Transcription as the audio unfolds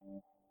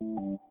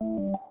Happy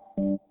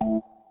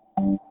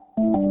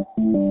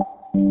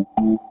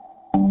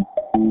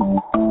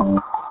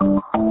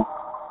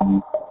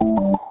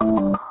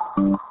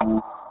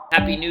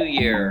New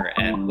Year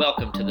and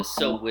welcome to the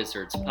So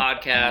Wizards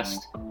podcast.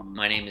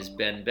 My name is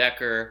Ben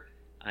Becker.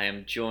 I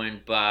am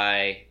joined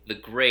by the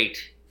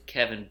great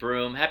Kevin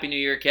Broom. Happy New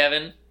Year,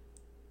 Kevin.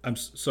 I'm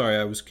sorry,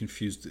 I was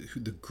confused.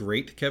 The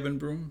great Kevin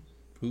Broom?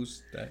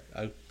 Who's that?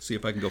 I'll see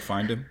if I can go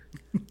find him.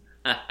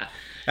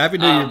 Happy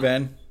New Year,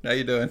 Ben. How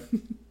you doing?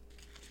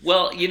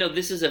 Well, you know,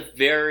 this is a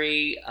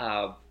very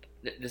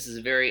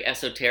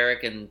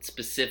esoteric and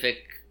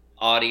specific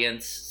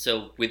audience.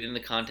 So within the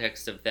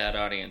context of that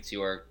audience,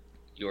 you are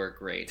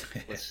great.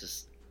 Let's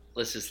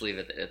just leave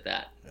it at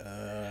that.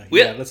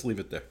 Let's leave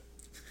it there.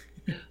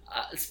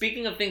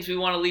 Speaking of things we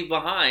want to leave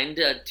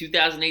behind,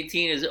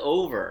 2018 is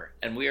over,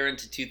 and we are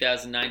into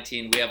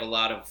 2019. We have a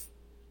lot of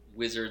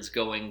Wizards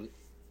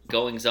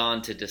goings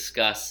on to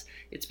discuss.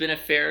 It's been a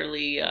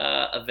fairly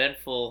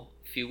eventful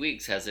few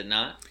weeks, has it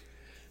not?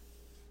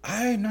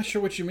 I'm not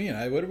sure what you mean.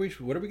 What are we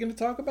going to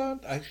talk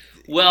about?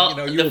 You were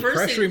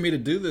pressuring me to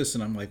do this,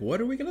 and I'm like, what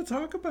are we going to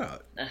talk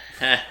about?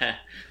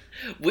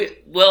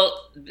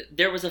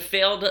 There was a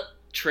failed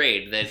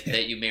trade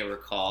that you may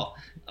recall.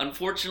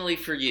 Unfortunately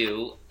for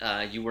you,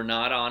 you were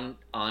not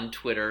on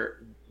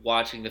Twitter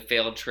watching the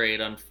failed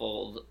trade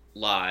unfold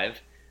live.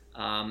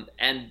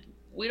 And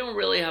we don't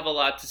really have a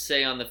lot to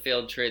say on the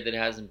failed trade that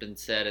hasn't been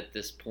said at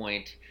this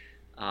point.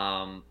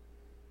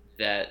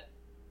 That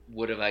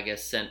would have, I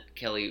guess, sent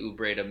Kelly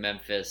Oubre to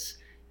Memphis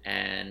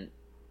and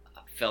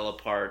fell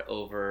apart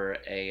over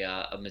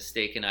a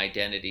mistaken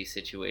identity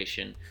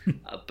situation.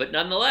 But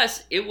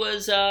nonetheless, it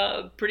was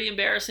pretty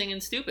embarrassing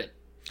and stupid.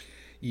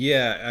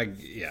 Yeah.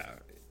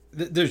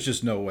 There's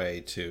just no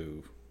way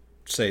to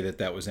say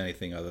that was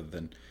anything other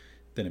than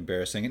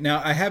embarrassing.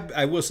 Now,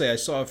 I will say I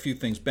saw a few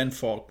things. Ben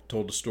Falk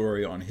told a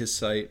story on his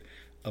site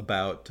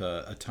about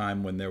a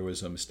time when there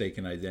was a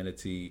mistaken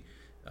identity,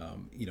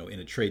 in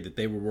a trade that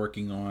they were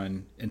working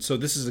on. And so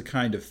this is a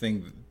kind of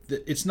thing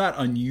that it's not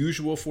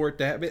unusual for it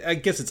to happen. I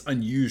guess it's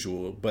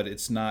unusual, but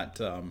it's not,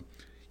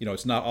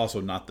 it's not also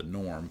not the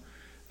norm.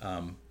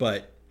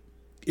 But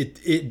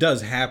it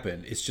does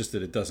happen. It's just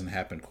that it doesn't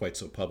happen quite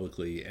so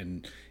publicly,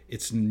 and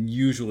it's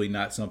usually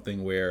not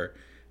something where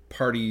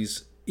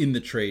parties in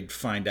the trade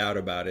find out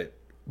about it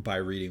by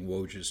reading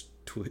Woj's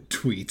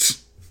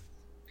tweets.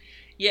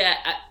 Yeah,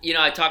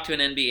 I talked to an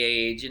NBA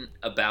agent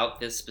about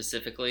this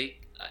specifically,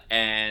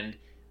 and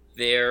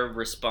their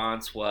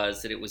response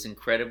was that it was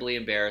incredibly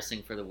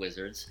embarrassing for the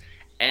Wizards,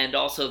 and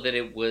also that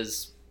it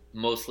was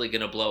mostly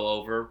going to blow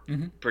over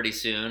pretty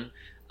soon.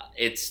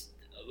 It's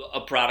a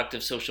product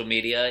of social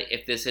media.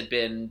 If this had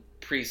been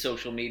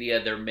pre-social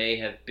media, there may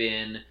have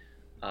been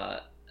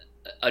a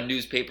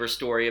newspaper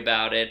story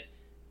about it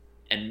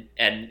and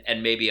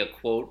maybe a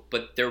quote,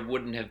 but there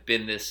wouldn't have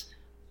been this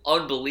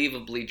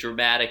unbelievably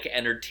dramatic,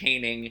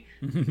 entertaining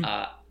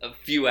a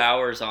few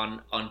hours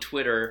on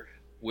Twitter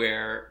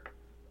where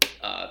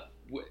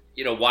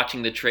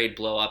watching the trade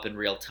blow up in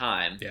real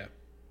time. Yeah.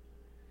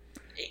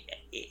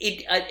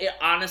 It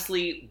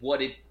honestly,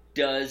 what it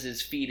does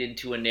is feed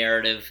into a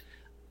narrative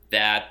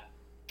that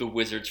the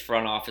Wizards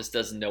front office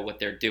doesn't know what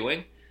they're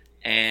doing,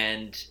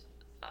 and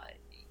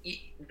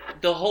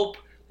the hope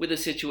with a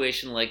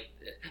situation like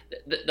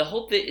the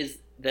hope is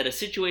that a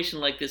situation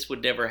like this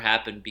would never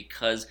happen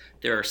because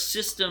there are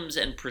systems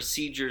and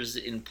procedures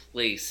in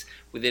place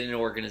within an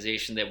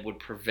organization that would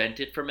prevent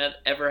it from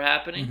ever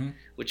happening,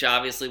 which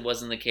obviously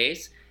wasn't the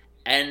case.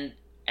 And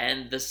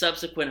the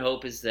subsequent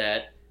hope is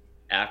that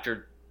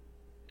after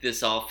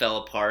this all fell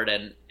apart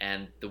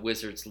and the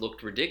Wizards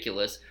looked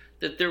ridiculous,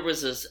 that there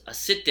was a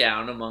sit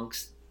down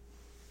amongst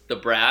the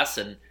brass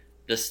and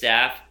the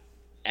staff,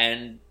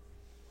 and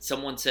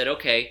someone said,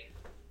 okay,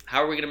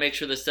 how are we going to make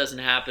sure this doesn't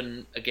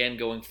happen again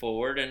going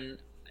forward? And,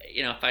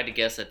 if I had to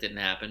guess, that didn't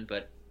happen,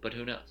 but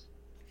who knows?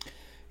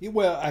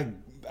 Well,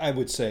 I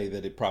would say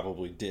that it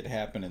probably did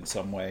happen in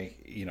some way,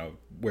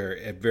 where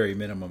at very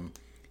minimum,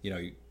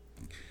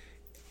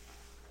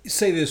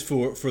 say this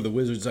for the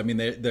Wizards. I mean,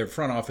 their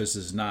front office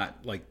is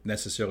not like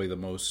necessarily the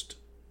most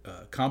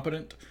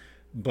competent,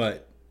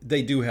 but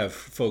they do have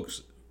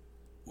folks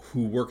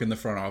who work in the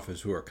front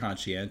office who are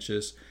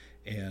conscientious.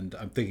 And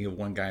I'm thinking of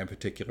one guy in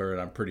particular,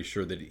 and I'm pretty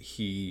sure that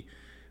he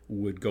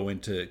would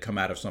come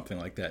out of something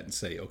like that and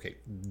say, okay,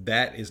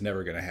 that is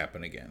never going to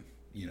happen again.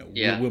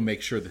 We'll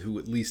make sure that who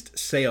at least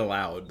say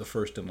aloud the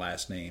first and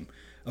last name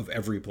of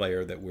every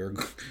player that we're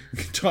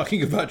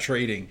talking about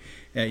trading,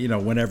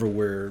 whenever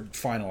we're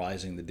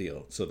finalizing the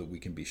deal, so that we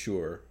can be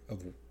sure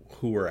of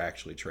who we're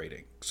actually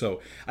trading.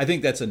 So I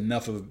think that's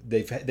enough of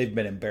they've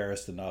been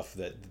embarrassed enough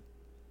that,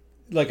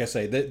 like I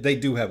say, they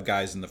do have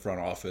guys in the front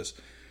office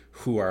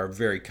who are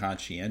very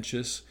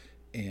conscientious,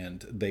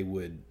 and they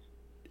would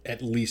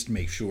at least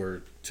make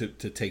sure to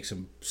take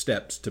some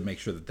steps to make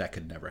sure that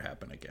could never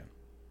happen again.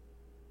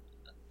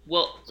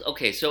 Well,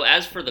 okay, so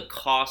as for the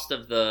cost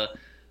of the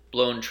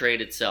blown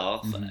trade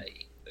itself,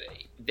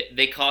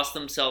 they cost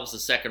themselves a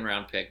second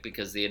round pick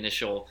because the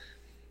initial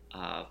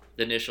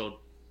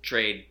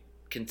trade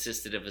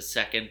consisted of a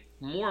second.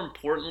 More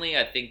importantly,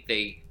 I think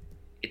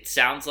it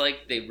sounds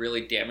like they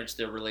really damaged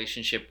their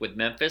relationship with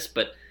Memphis,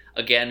 but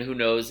again, who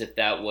knows if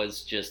that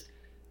was just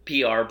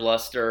PR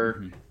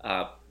bluster.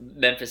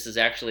 Memphis is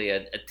actually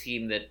a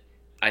team that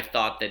I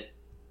thought that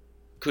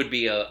could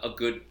be a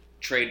good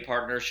trade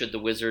partner should the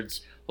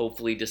Wizards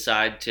hopefully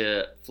decide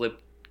to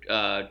flip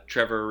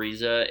Trevor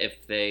Ariza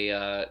if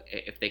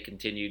they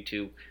continue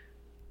to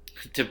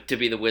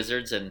be the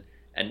Wizards and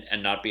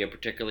not be a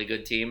particularly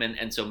good team,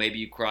 and so maybe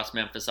you cross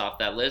Memphis off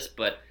that list.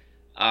 But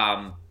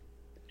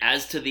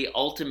as to the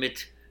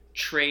ultimate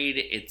trade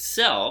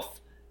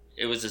itself,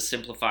 it was a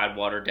simplified,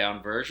 watered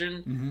down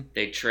version.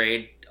 They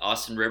trade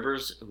Austin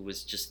Rivers, who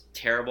was just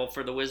terrible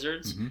for the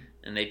Wizards,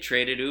 and they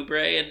traded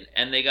Oubre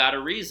and they got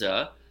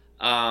Ariza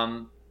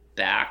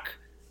back.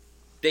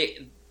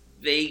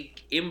 They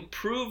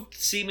improved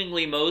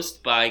seemingly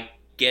most by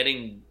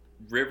getting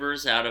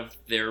Rivers out of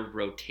their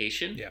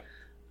rotation.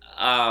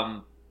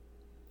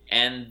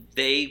 And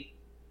they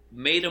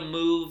made a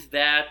move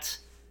that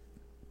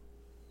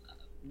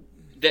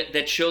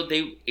showed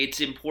it's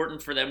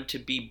important for them to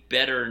be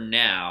better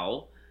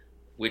now,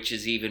 which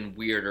is even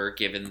weirder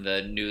given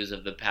the news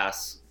of the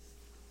past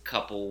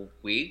couple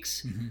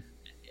weeks.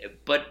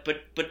 But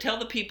tell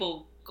the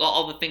people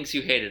all the things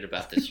you hated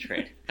about this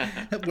trade.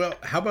 Well,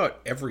 how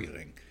about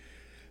everything?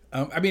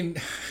 I mean,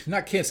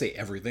 can't say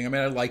everything. I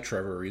mean, I like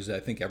Trevor Ariza.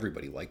 I think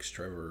everybody likes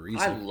Trevor Ariza.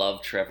 I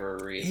love Trevor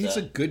Ariza. He's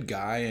a good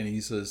guy and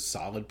he's a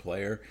solid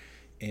player.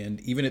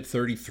 And even at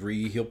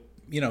 33,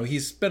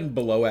 he's been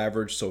below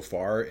average so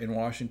far in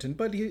Washington.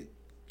 But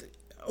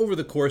over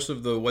the course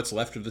of what's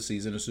left of the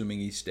season, assuming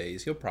he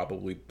stays, he'll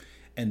probably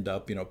end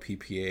up,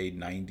 PPA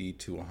 90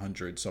 to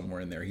 100 somewhere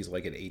in there. He's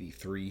like at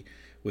 83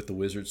 with the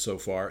Wizards so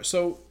far.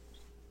 So,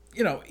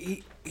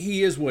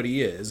 he is what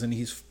he is, and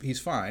he's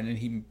fine, and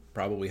he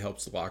probably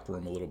helps the locker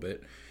room a little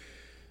bit.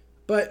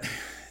 But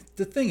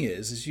the thing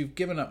is you've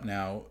given up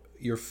now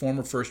your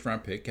former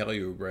first-round pick, Kelly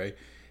Oubre,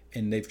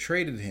 and they've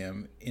traded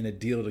him in a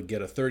deal to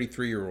get a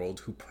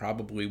 33-year-old who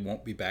probably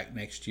won't be back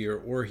next year,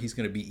 or he's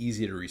going to be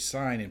easy to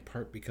re-sign, in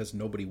part because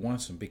nobody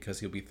wants him because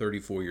he'll be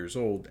 34 years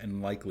old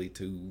and likely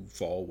to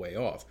fall way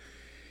off.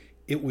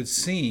 It would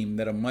seem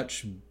that a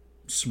much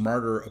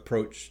smarter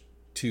approach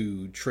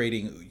to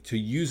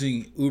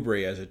using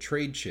Oubre as a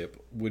trade chip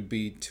would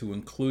be to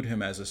include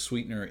him as a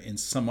sweetener in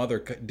some other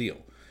deal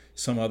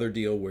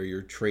where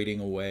you're trading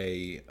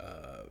away,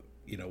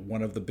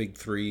 one of the big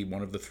three,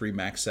 one of the three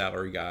max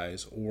salary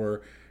guys,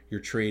 or you're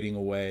trading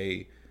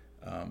away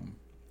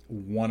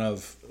one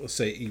of, let's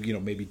say,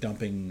 maybe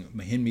dumping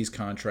Mahinmi's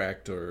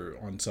contract or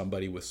on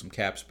somebody with some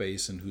cap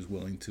space and who's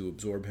willing to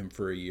absorb him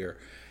for a year,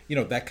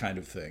 that kind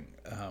of thing.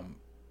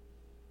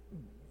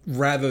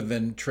 Rather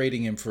than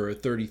trading him for a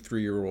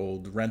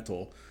 33-year-old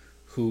rental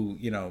who,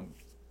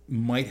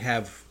 might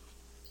have,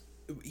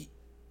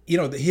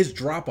 his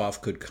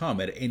drop-off could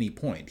come at any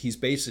point. He's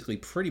basically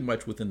pretty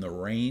much within the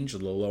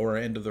lower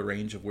end of the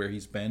range of where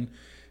he's been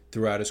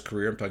throughout his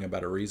career. I'm talking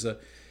about Ariza.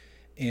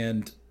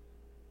 And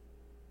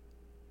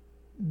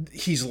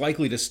he's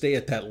likely to stay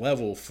at that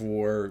level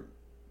for,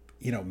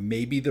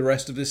 maybe the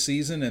rest of this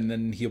season, and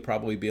then he'll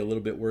probably be a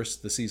little bit worse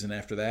the season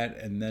after that,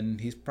 and then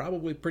he's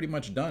probably pretty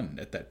much done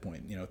at that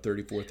point,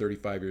 34,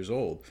 35 years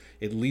old,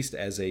 at least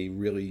as a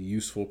really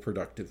useful,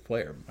 productive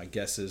player. My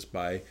guess is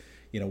by,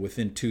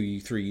 within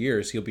 2-3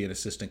 years, he'll be an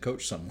assistant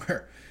coach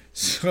somewhere.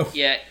 So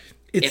yeah,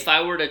 if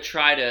I were to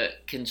try to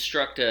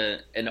construct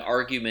an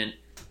argument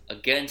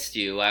against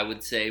you, I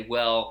would say,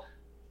 well,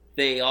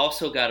 they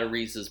also got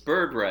Ariza's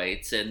bird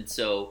rights, and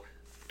so...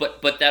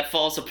 But that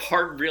falls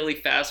apart really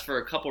fast for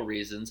a couple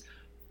reasons.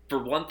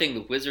 For one thing,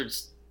 the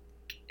Wizards,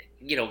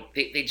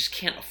 they just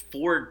can't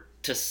afford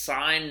to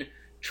sign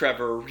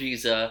Trevor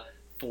Ariza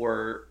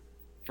for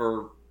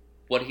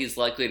what he's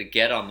likely to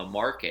get on the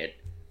market,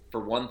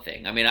 for one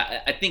thing. I mean,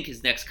 I think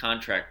his next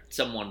contract,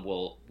 someone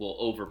will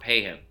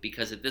overpay him,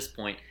 because at this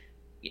point,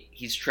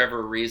 he's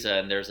Trevor Ariza,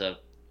 and there's a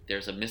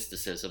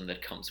mysticism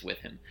that comes with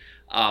him.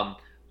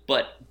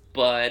 But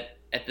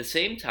at the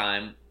same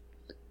time,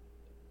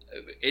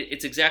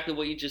 it's exactly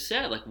what you just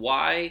said. Like,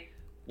 why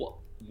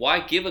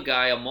give a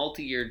guy a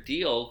multi-year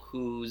deal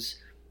who's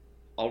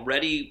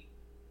already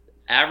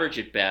average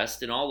at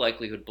best, in all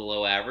likelihood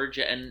below average,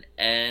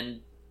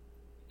 and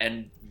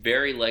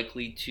very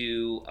likely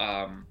to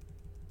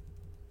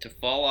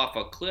fall off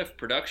a cliff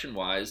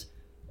production-wise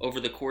over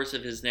the course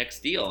of his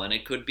next deal, and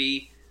it could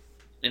be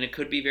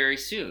very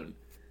soon.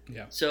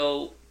 Yeah.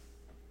 So,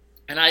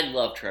 and I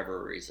love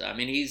Trevor Ariza. I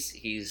mean,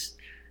 he's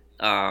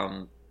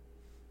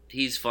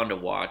fun to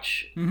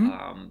watch,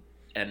 and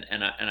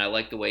I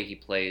like the way he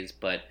plays.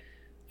 But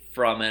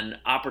from an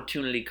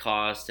opportunity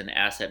cost and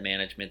asset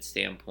management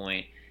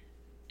standpoint,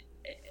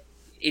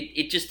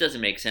 it just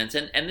doesn't make sense.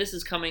 And this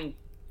is coming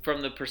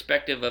from the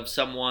perspective of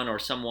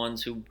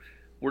someone's who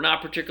were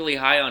not particularly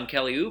high on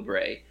Kelly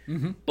Oubre.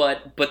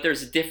 But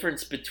there's a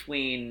difference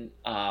between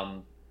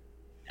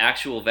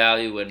actual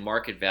value and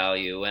market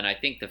value, and I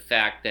think the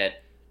fact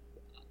that,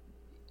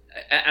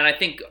 and I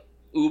think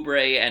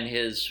Oubre and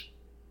his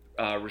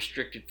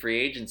restricted free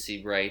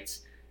agency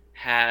rights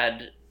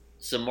had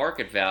some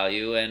market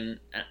value, and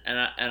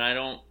I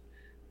don't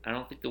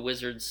think the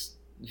Wizards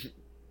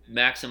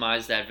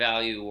maximize that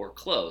value or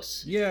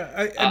close.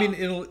 Yeah, I mean,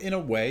 in a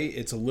way,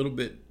 it's a little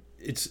bit.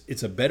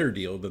 It's a better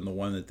deal than the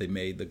one that they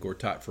made, the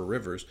Gortat for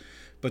Rivers,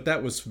 but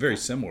that was very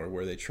similar,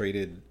 where they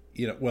traded.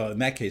 Well, in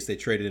that case, they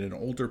traded an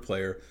older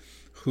player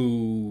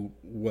who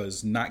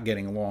was not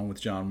getting along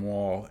with John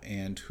Wall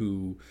and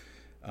who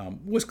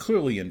was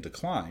clearly in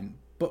decline,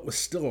 but was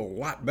still a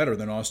lot better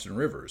than Austin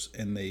Rivers.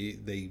 And I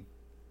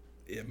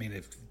mean,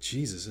 if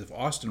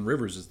Austin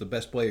Rivers is the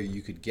best player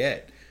you could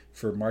get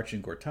for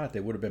Marcin Gortat, they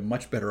would have been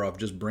much better off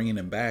just bringing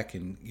him back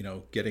and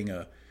getting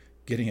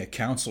a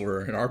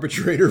counselor, an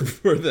arbitrator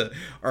for the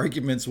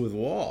arguments with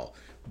Wall.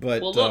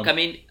 But well, look, I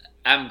mean,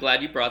 I'm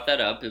glad you brought that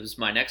up. It was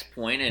my next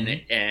point, and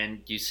Mm-hmm.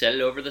 and you said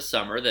it over the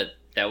summer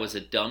that was a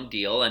dumb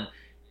deal, and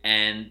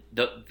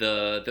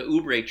the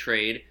Oubre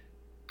trade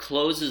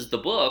closes the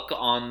book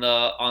on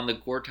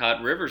the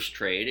Gortat Rivers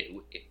trade,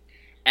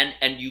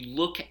 and you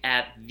look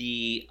at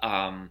the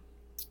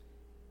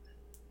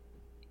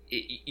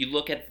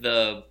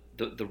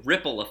the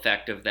ripple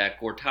effect of that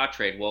Gortat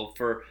trade. Well,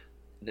 for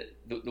the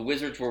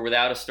Wizards were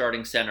without a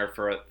starting center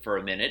for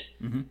a minute,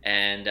 Mm-hmm.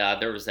 and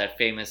there was that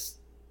famous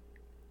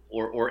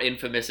or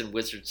infamous in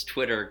Wizards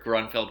Twitter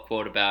Grunfeld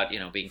quote about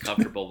being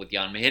comfortable with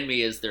Jan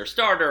Mahinmi as their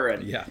starter,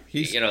 and Yeah,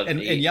 he's and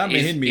Jan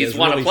Mahinmi he's has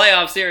won really, a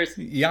playoff series,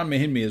 Jan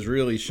Mahinmi has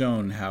really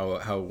shown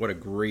how what a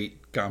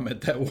great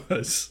comment that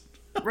was.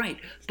 right?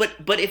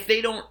 But if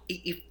they don't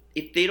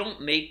if they don't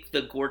make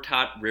the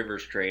Gortat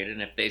Rivers trade,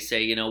 and if they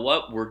say, you know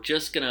what,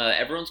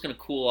 everyone's gonna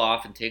cool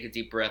off and take a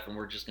deep breath, and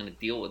we're just gonna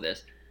deal with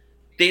this,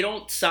 they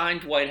don't sign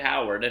Dwight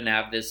Howard and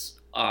have this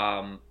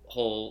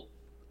whole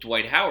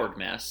Dwight Howard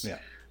mess. Yeah.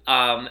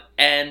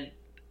 And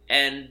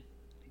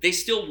they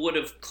still would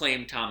have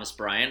claimed Thomas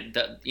Bryant.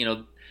 That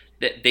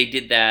they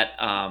did that.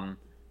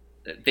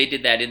 They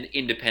did that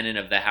independent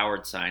of the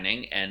Howard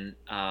signing, and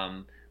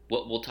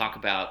we'll talk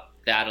about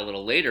that a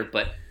little later.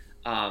 But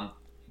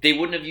they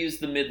wouldn't have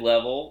used the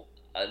mid-level.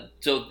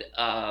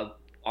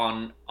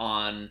 On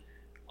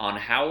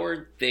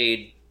Howard,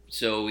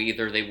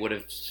 either they would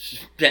have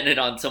spent it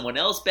on someone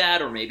else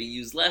bad, or maybe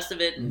used less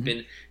of it and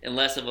been in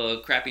less of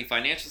a crappy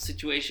financial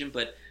situation.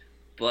 But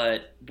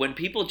when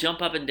people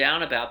jump up and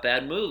down about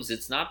bad moves,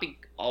 it's not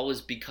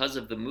always because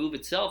of the move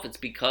itself. It's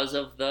because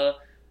of the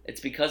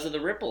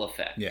ripple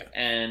effect. Yeah.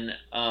 And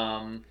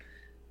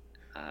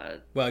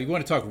well, you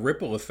want to talk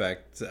ripple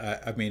effect?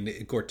 I mean,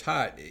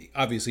 Gortat,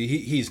 obviously,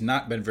 he's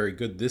not been very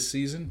good this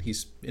season.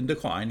 He's in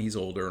decline. He's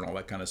older and all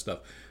that kind of stuff.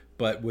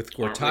 But with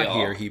Gortat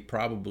here, he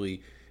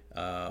probably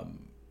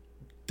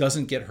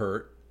doesn't get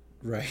hurt,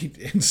 right?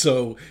 And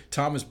so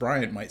Thomas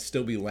Bryant might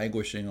still be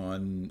languishing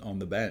on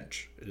the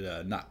bench,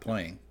 not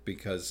playing,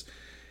 because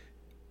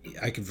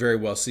I could very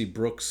well see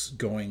Brooks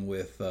going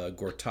with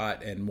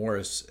Gortat and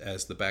Morris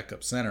as the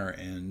backup center,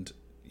 and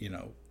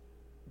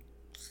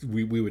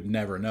we would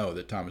never know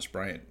that Thomas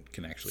Bryant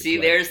can actually see.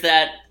 play. There's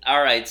that.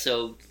 All right,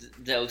 so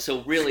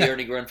really,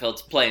 Ernie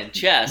Grunfeld's playing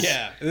chess.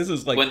 Yeah, this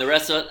is like when the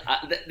rest of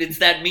it's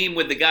that meme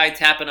with the guy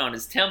tapping on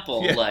his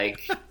temple, Yeah.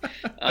 like.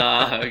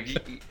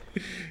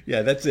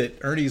 Yeah, that's it.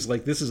 Ernie's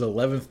like, this is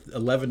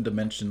 11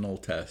 dimensional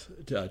chess.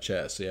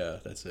 Yeah,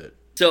 that's it.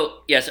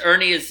 So yes,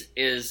 Ernie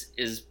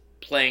is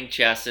playing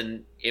chess,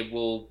 and it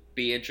will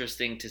be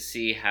interesting to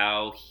see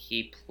how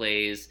he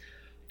plays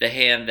the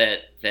hand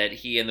that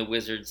he and the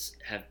Wizards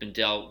have been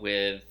dealt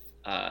with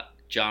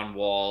John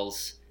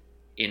Wall's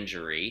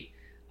injury.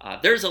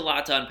 There's a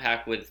lot to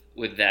unpack with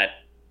the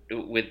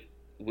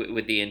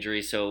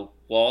injury. So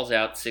Wall's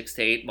out 6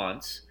 to 8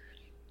 months,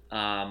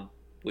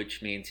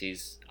 which means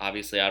he's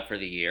obviously out for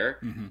the year,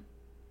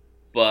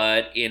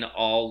 but in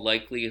all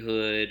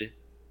likelihood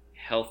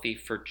healthy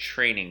for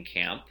training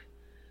camp.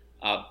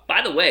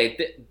 By the way,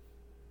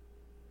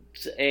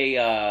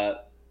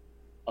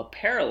 a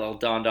parallel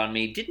dawned on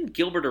me. Didn't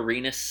Gilbert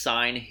Arenas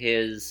sign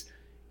his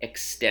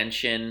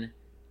extension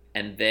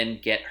and then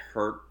get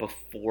hurt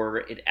before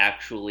it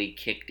actually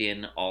kicked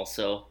in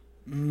also?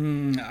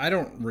 I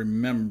don't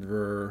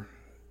remember.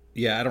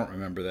 Yeah, I don't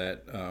remember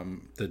that.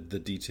 The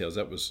details.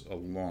 That was a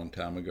long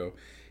time ago.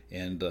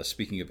 And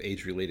speaking of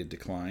age-related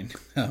decline,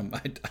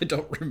 I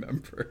don't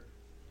remember.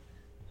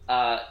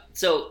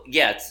 So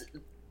yeah, it's,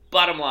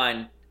 bottom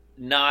line,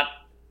 not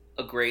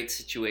a great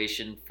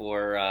situation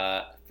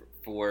for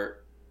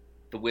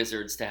the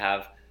Wizards to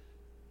have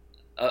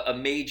a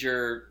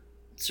major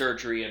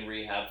surgery and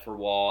rehab for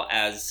Wall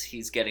as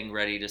he's getting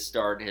ready to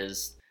start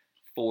his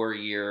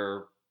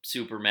 4-year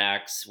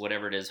supermax,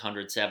 whatever it is,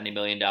 $170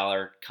 million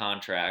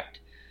contract.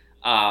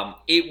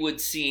 It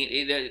would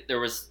seem there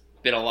was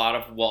been a lot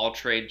of Wall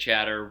trade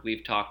chatter.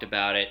 We've talked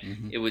about it.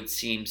 It would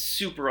seem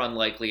super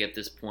unlikely at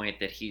this point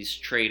that he's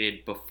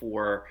traded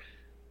before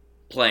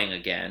playing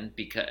again,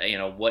 because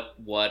what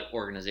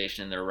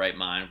organization in their right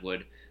mind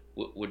would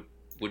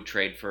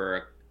trade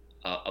for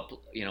a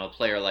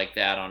player like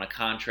that on a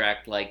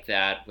contract like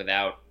that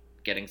without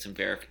getting some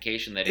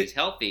verification that he's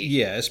healthy.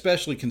 Yeah,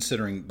 especially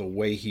considering the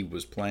way he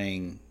was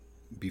playing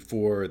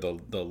before,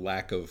 the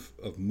lack of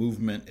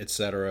movement,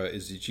 etc.,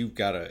 is that you've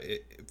got to,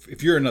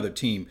 if you're another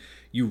team,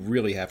 you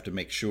really have to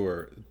make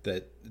sure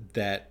that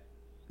that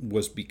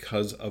was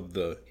because of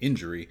the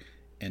injury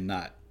and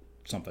not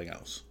something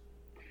else.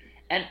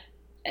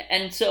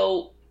 And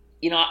so,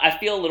 I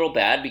feel a little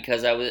bad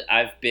because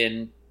I've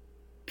been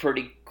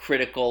pretty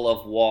critical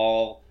of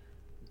Wall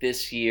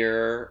this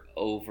year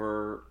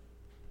over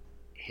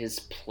his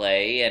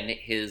play and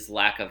his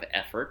lack of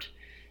effort,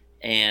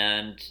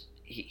 and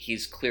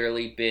he's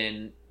clearly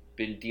been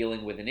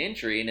dealing with an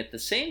injury. And at the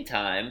same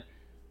time,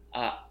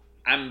 uh,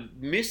 I'm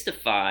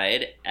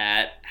mystified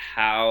at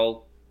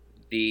how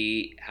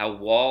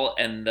Wall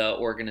and the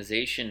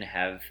organization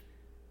have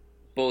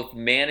both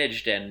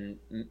managed and,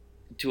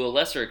 to a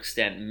lesser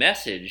extent,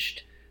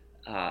 messaged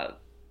uh,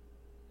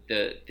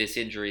 this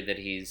injury that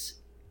he's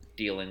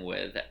dealing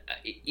with.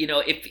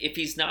 If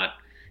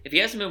he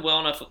hasn't been well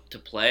enough to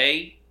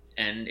play,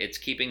 and it's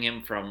keeping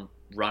him from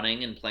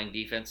running and playing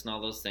defense and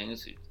all those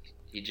things,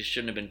 he just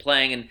shouldn't have been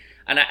playing.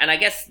 And I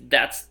guess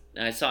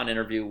I saw an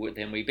interview with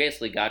him. We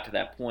basically got to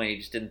that point. He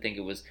just didn't think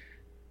it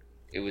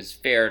was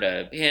fair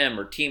to him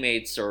or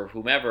teammates or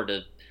whomever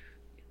to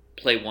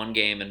play one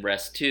game and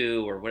rest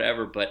two or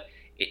whatever. But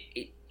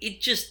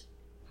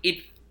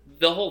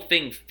the whole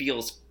thing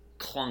feels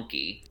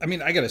clunky. I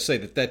mean, I got to say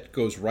that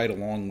goes right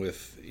along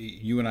with,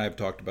 you and I have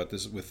talked about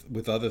this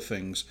with other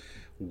things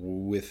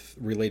with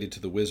related to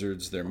the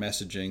Wizards, their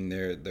messaging,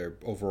 their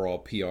overall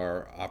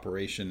PR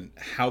operation,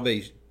 how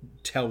they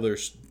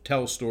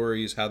tell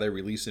stories, how they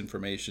release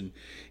information.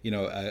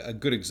 A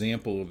good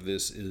example of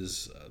this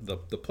is the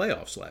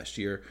playoffs last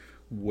year,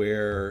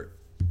 where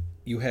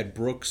you had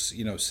Brooks,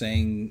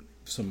 saying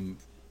some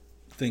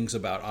things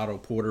about Otto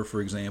Porter,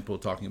 for example,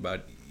 talking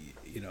about,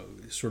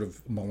 sort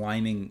of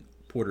maligning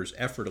Porter's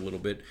effort a little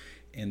bit,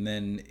 and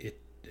then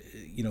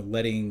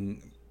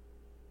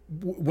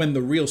when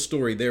the real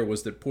story there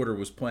was that Porter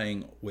was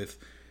playing with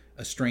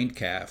a strained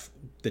calf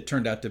that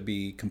turned out to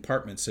be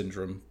compartment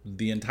syndrome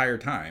the entire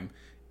time,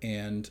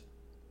 and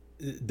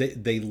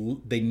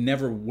they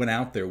never went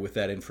out there with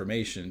that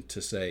information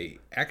to say,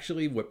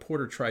 actually, what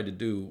Porter tried to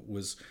do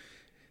was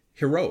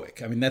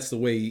heroic. I mean, that's the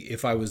way,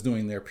 if I was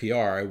doing their PR,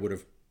 I would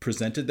have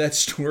presented that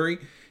story.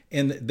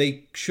 And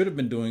they could have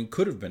been doing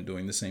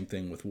the same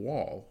thing with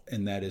Wall,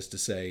 and that is to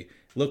say,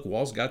 look,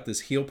 Wall's got this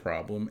heel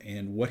problem,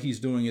 and what he's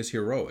doing is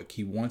heroic.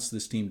 He wants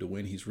this team to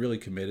win. He's really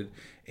committed,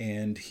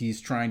 and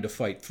he's trying to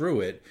fight through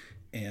it,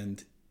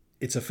 and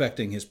it's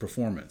affecting his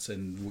performance.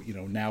 And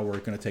now we're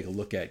going to take a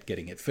look at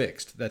getting it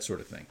fixed, that sort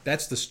of thing.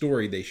 That's the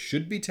story they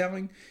should be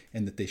telling,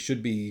 and that they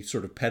should be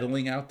sort of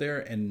peddling out there.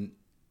 And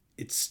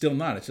it's still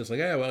not. It's just like,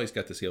 well, he's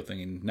got this heel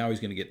thing, and now he's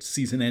going to get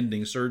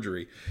season-ending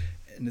surgery,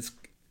 and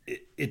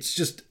it's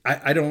just,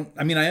 I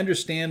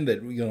understand that,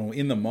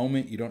 in the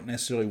moment, you don't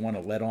necessarily want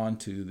to let on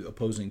to the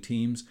opposing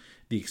teams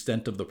the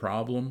extent of the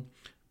problem,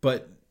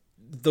 but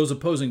those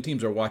opposing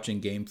teams are watching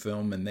game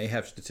film, and they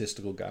have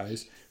statistical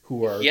guys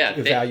who are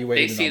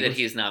evaluating they see the numbers.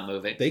 That he's not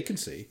moving. They can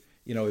see,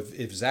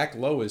 if Zach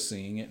Lowe is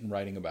seeing it and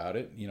writing about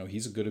it,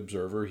 he's a good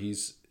observer,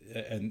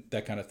 and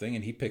that kind of thing,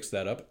 and he picks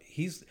that up.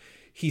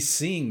 He's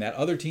seeing that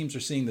other teams are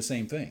seeing the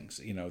same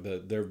things.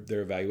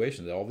 Their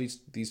evaluations. All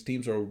these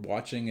teams are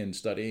watching and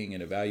studying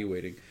and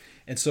evaluating,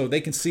 and so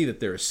they can see that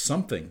there is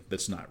something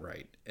that's not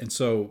right. And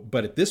so,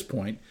 but at this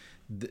point,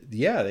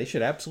 they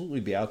should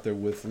absolutely be out there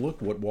with,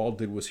 look, what Wall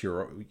did was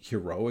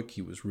heroic.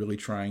 He was really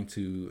trying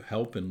to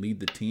help and lead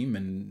the team,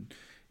 and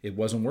it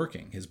wasn't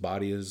working. His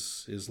body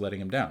is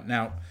letting him down.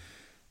 Now,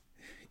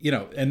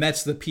 and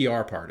that's the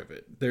PR part of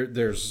it.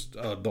 There's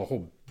the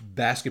whole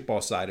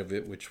basketball side of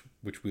it,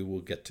 which we will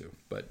get to,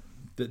 but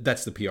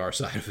that's the PR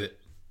side of it.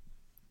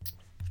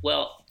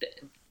 Well,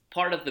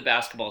 part of the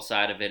basketball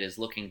side of it is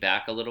looking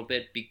back a little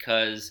bit,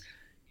 because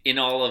in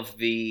all of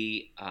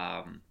the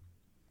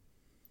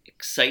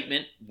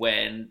excitement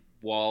when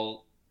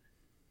Wall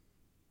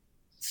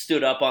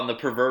stood up on the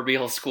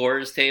proverbial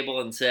scorer's table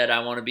and said, I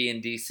want to be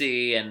in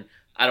DC and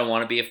I don't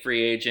want to be a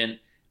free agent,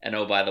 and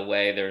oh, by the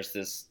way, there's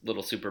this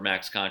little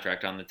supermax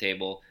contract on the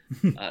table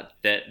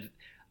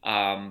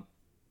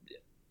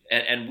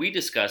and we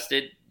discussed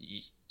it.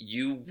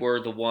 You were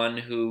the one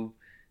who,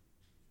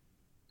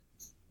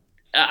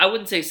 I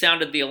wouldn't say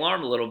sounded the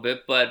alarm a little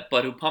bit, but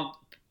who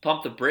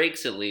pumped the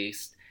brakes, at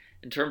least,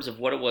 in terms of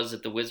what it was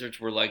that the Wizards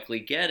were likely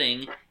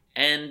getting.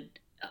 And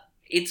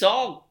it's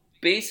all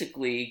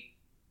basically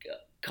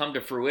come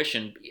to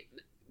fruition.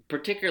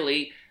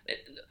 Particularly,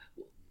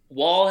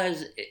 Wall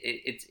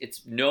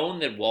it's known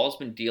that Wall's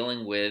been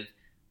dealing with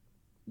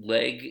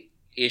leg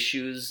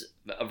issues,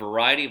 a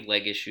variety of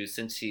leg issues,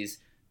 since he's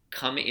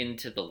come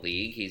into the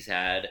league. He's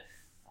got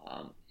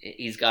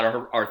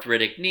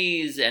arthritic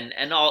knees and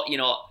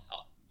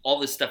all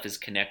this stuff is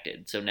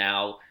connected. So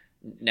now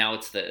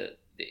it's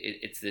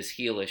this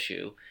heel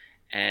issue,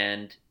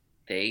 and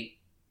they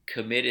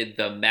committed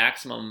the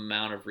maximum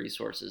amount of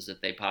resources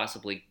that they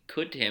possibly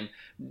could to him,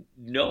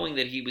 knowing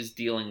that he was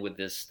dealing with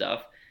this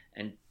stuff.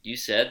 And you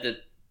said that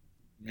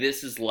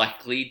this is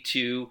likely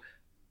to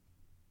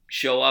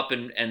show up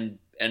and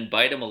and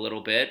bite him a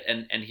little bit.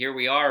 And here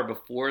we are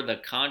before the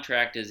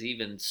contract is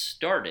even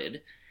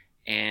started,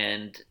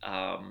 and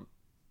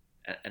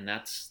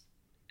that's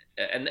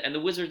and the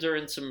Wizards are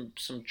in some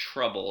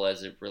trouble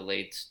as it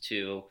relates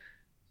to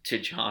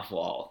John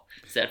Wall.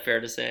 Is that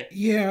fair to say?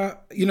 Yeah,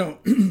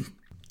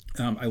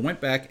 I went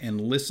back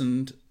and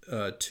listened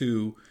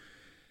to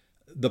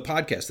the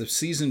podcast, the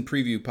season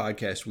preview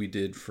podcast we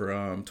did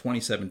from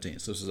 2017.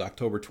 So this is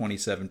October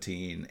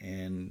 2017,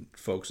 and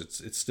folks,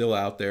 it's still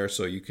out there,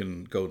 so you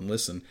can go and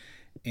listen.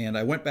 And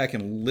I went back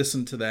and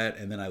listened to that,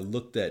 and then I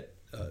looked at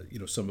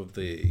some of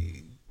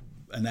the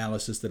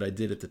analysis that I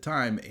did at the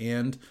time,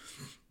 and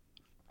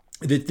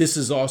this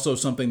is also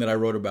something that I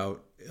wrote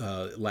about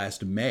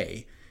last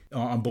May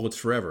on Bullets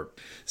Forever.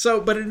 So,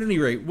 but at any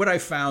rate, what I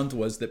found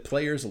was that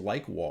players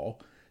like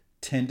Wall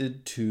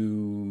tended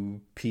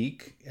to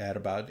peak at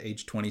about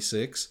age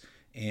 26,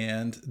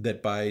 and that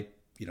by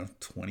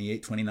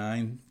 28,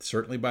 29,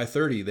 certainly by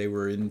 30, they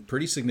were in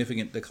pretty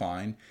significant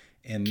decline.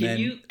 And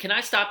can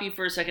I stop you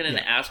for a second and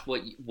ask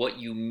what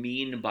you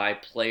mean by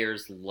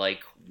players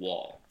like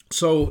Wall?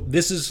 So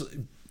this is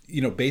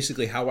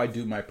basically how I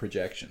do my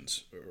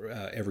projections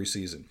every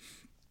season,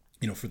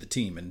 for the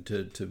team, and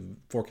to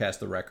forecast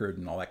the record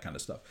and all that kind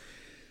of stuff.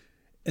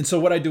 And so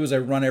what I do is I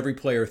run every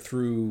player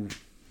through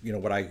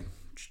what I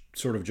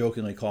sort of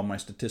jokingly call my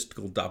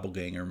statistical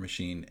doppelganger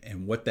machine.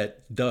 And what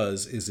that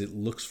does is it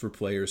looks for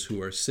players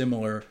who are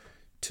similar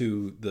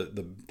to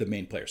the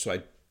main player. So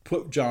I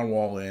put John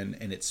Wall in,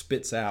 and it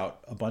spits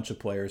out a bunch of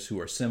players who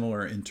are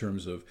similar in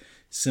terms of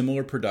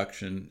similar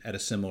production at a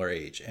similar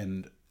age.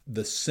 And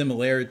the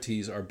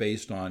similarities are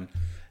based on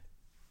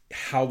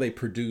how they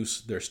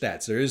produce their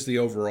stats. There is the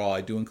overall.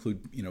 I do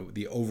include,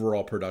 the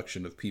overall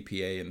production of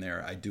PPA in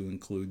there. I do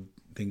include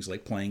things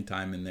like playing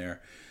time in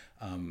there.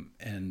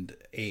 And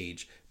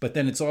age. But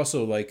then it's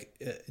also like,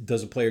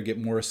 does a player get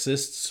more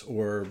assists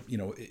or,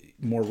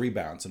 more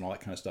rebounds and all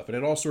that kind of stuff. And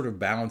it all sort of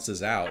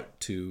balances out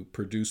to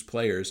produce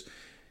players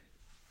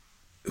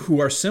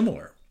who are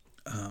similar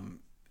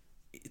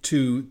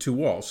to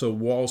Wall. So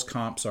Wall's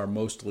comps are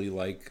mostly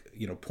like,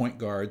 point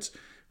guards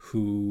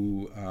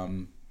who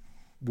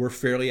were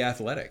fairly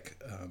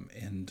athletic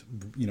and,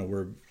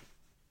 were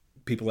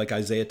people like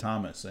Isaiah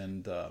Thomas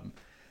and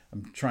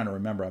I'm trying to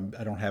remember.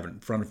 I don't have it in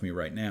front of me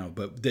right now,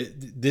 but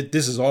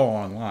this is all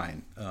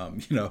online,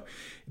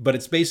 But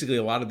it's basically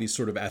a lot of these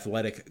sort of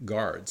athletic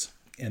guards,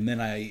 and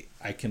then I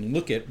can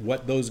look at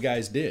what those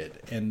guys did,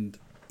 and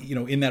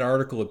in that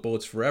article at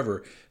Bullets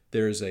Forever,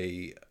 there's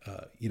a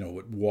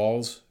what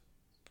Wall's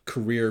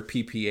career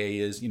PPA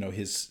is,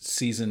 his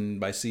season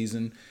by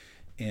season,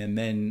 and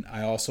then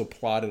I also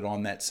plotted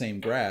on that same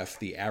graph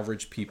the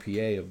average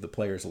PPA of the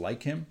players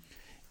like him,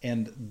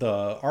 and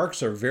the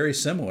arcs are very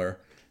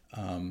similar.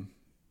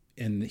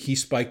 And he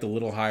spiked a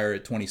little higher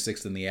at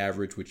 26 than the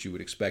average, which you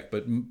would expect.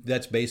 But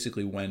that's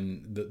basically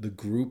when the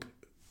group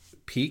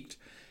peaked,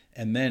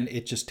 and then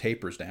it just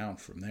tapers down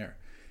from there.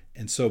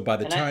 And so by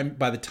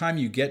the time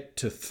you get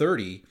to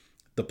 30,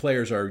 the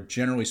players are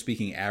generally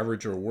speaking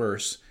average or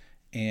worse.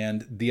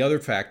 And the other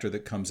factor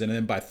that comes in, and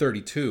then by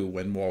 32,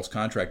 when Wall's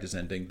contract is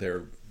ending,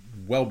 they're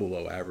well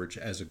below average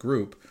as a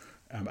group.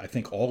 I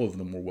think all of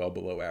them were well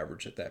below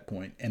average at that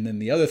point. And then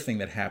the other thing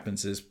that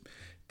happens is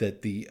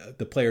that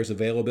the players'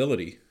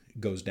 availability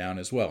goes down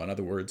as well. In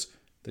other words,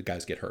 the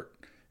guys get hurt,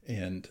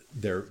 and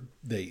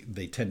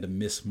they tend to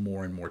miss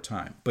more and more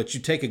time. But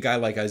you take a guy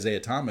like Isaiah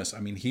Thomas. I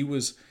mean, he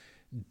was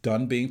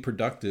done being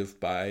productive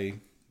by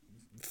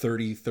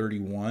 30,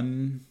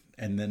 31,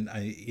 and then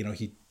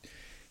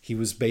he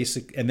was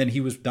basic, and then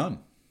he was done.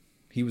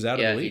 He was out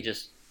of the league.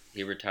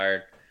 He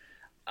retired.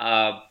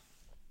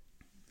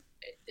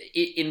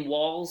 In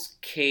Wall's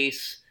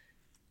case,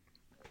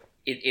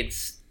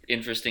 it's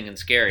interesting and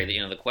scary.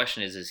 The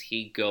question is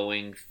he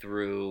going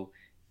through?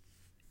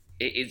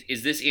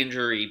 Is this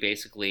injury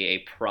basically a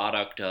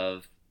product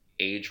of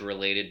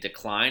age-related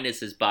decline? Is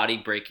his body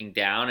breaking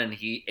down, and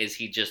is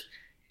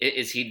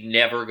he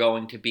never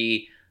going to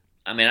be?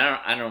 I mean,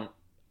 I'm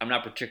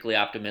not particularly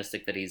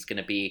optimistic that he's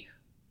going to be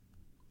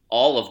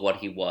all of what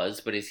he was,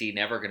 but is he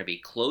never going to be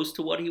close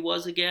to what he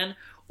was again?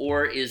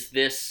 Or is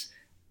the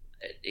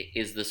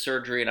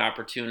surgery an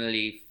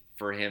opportunity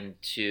for him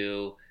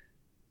to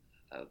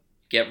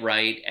get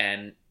right,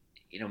 and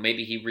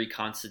maybe he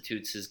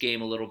reconstitutes his game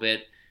a little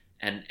bit,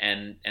 and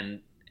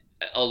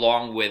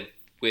along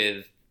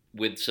with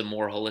some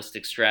more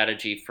holistic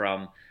strategy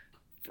from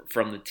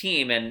the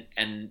team,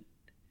 and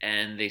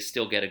they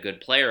still get a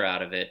good player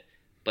out of it.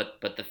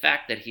 But the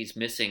fact that he's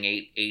missing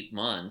eight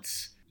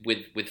months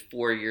with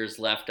 4 years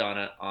left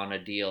on a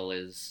deal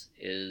is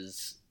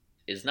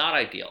not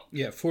ideal.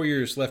 Yeah, 4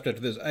 years left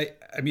after this.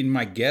 I mean,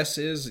 my guess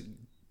is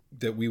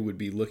that we would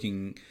be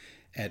looking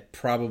at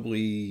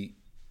probably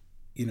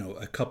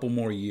a couple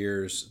more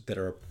years that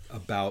are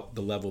about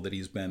the level that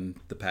he's been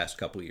the past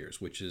couple of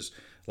years, which is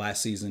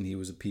last season he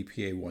was a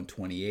PPA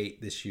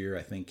 128. This year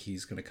I think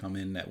he's going to come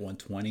in at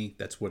 120.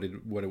 That's what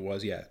it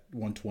was. Yeah,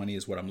 120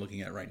 is what I'm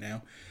looking at right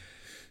now.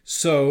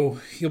 So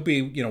he'll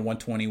be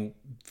 120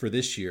 for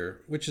this year,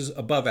 which is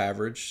above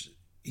average.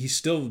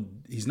 he's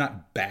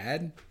not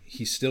bad.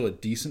 He's still a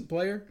decent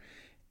player,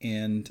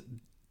 and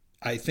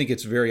I think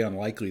it's very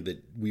unlikely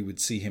that we would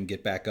see him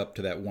get back up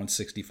to that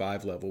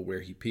 165 level where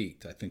he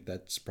peaked. I think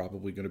that's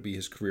probably going to be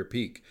his career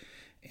peak,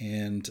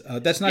 and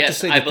that's not to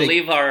say that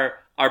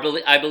I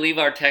believe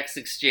our text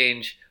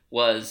exchange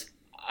was,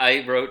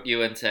 I wrote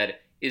you and said,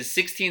 "Is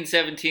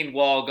 16-17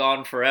 Wall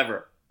gone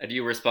forever?" And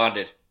you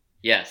responded,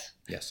 "Yes."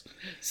 Yes.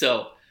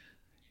 So,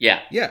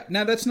 yeah. Yeah.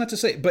 Now that's not to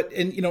say, but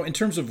in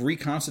terms of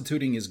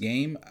reconstituting his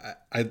game,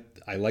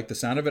 I like the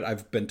sound of it.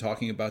 I've been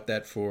talking about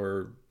that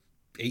for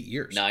 8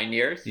 years. 9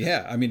 years?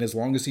 Yeah. I mean, as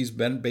long as he's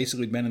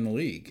basically been in the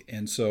league.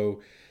 And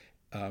so,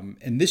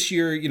 and this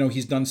year,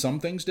 he's done some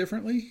things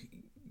differently.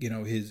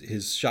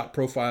 His shot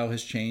profile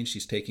has changed.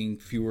 He's taking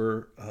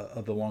fewer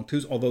of the long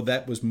twos, although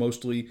that was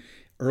mostly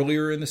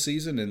earlier in the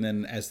season. And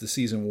then as the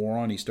season wore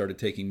on, he started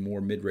taking more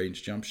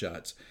mid-range jump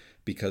shots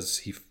because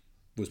he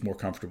was more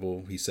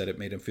comfortable. He said it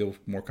made him feel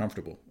more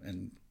comfortable.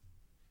 And,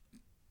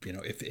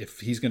 if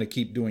he's going to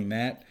keep doing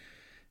that,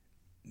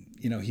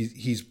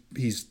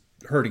 he's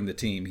hurting the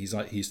team.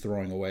 He's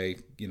throwing away,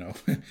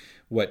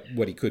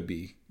 what he could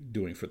be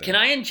doing for them.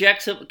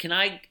 Can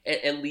I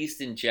at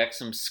least inject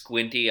some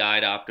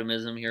squinty-eyed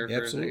optimism here for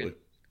Absolutely. a second?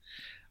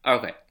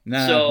 Okay.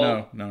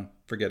 No,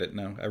 forget it.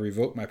 No, I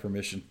revoke my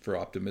permission for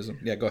optimism.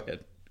 Yeah, go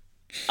ahead.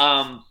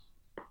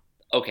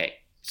 Okay.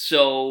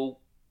 So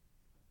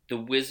the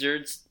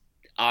Wizards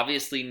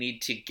obviously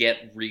need to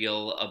get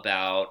real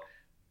about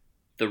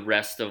the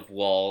rest of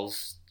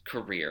Wall's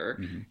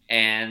career,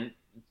 and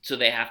so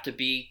they have to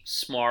be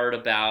smart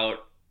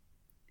about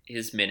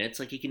his minutes.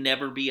 Like, he can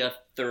never be a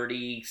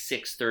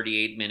 36,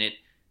 38 minute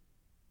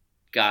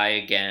guy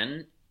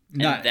again.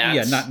 Not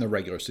in the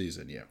regular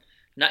season. Yeah.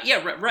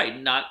 Right.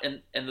 Not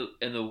in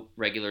the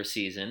regular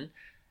season.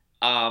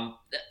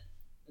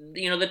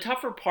 The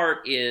tougher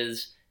part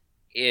is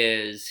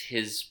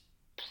his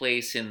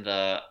place in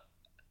the.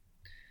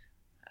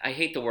 I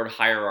hate the word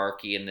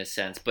hierarchy in this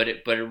sense, but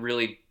it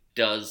really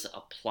does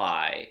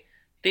apply.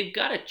 They've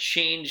got to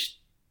change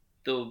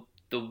the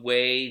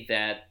way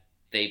that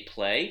they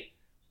play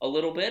a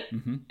little bit,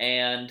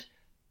 and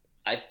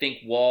I think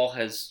Wall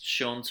has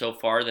shown so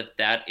far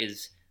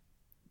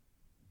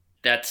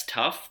that's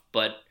tough,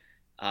 but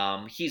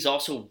he's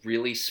also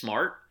really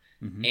smart,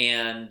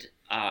 and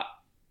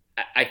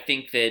I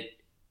think that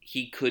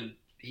he could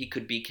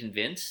be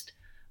convinced.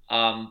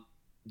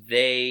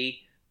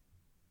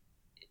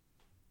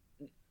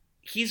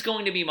 He's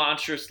going to be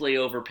monstrously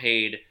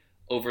overpaid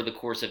over the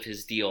course of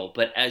his deal,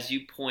 but as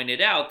you pointed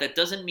out, that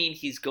doesn't mean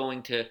he's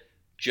going to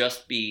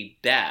just be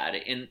bad.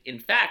 In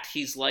fact,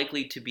 he's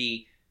likely to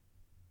be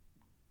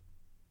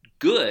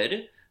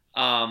good,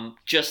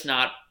 just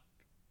not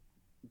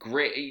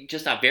great,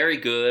 just not very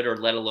good, or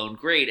let alone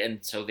great,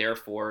 and so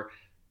therefore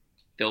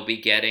they'll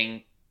be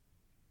getting,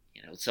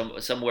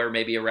 somewhere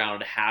maybe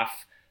around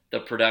half the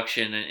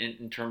production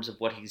in terms of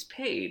what he's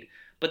paid.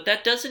 But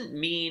that doesn't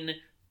mean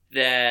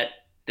that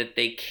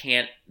they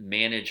can't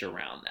manage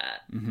around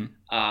that.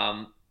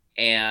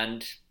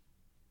 And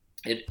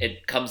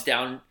it comes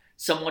down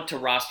somewhat to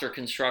roster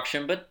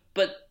construction, but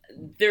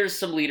there's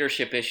some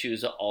leadership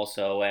issues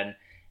also, and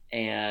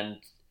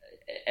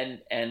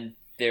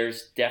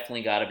there's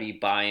definitely got to be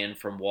buy-in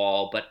from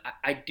Wall. But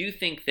I do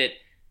think that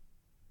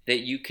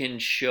you can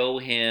show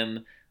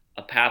him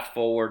a path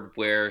forward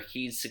where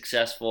he's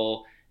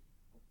successful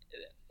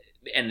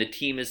and the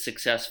team is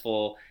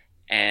successful,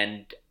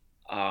 and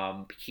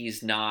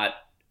he's not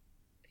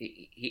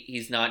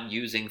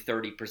using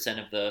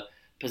 30% of the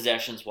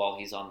possessions while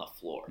he's on the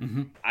floor.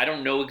 I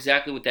don't know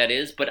exactly what that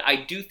is, but I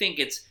do think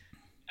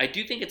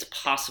it's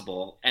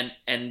possible.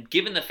 And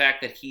given the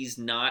fact that he's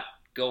not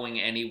going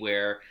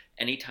anywhere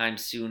anytime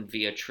soon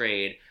via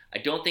trade, I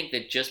don't think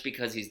that just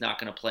because he's not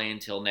going to play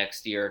until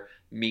next year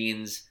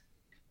means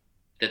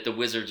that the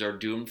Wizards are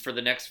doomed for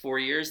the next 4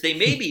 years. They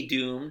may be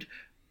doomed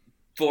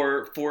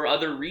for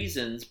other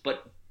reasons,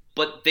 but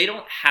they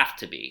don't have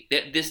to be.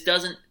 This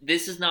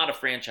is not a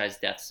franchise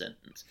death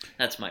sentence.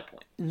 That's my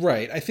point.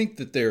 Right. I think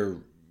that they're.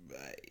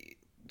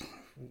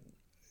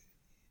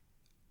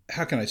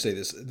 How can I say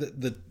this?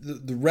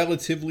 The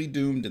relatively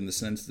doomed in the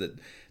sense that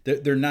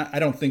they're not. I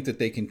don't think that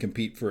they can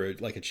compete for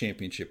a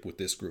championship with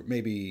this group.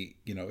 Maybe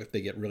if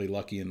they get really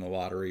lucky in the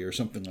lottery or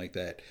something like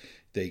that,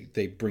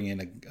 they bring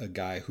in a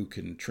guy who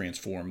can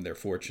transform their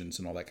fortunes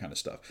and all that kind of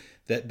stuff.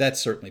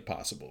 That's certainly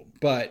possible,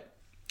 but.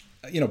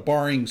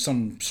 Barring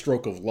some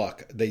stroke of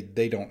luck,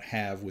 they don't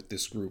have with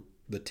this group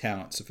the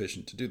talent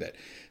sufficient to do that.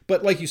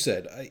 But like you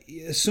said,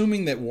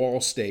 assuming that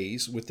Wall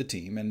stays with the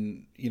team,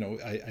 and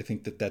I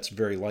think that that's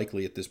very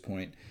likely at this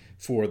point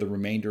for the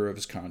remainder of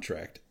his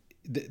contract.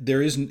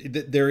 There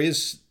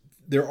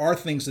are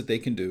things that they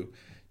can do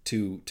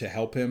to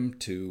help him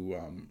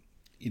to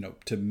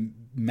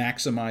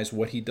maximize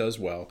what he does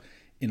well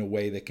in a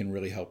way that can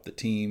really help the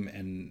team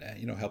and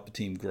help the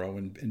team grow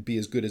and be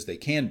as good as they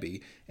can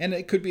be. And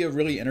it could be a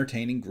really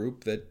entertaining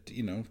group that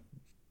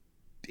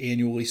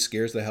annually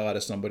scares the hell out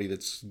of somebody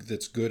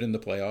that's good in the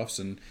playoffs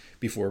and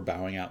before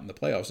bowing out in the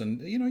playoffs. And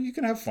you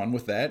can have fun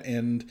with that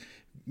and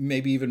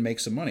maybe even make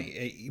some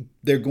money.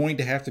 They're going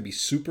to have to be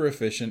super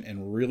efficient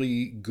and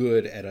really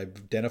good at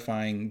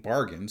identifying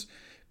bargains,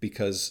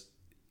 because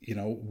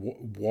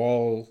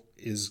Wall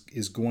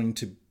is going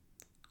to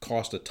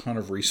cost a ton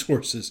of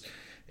resources,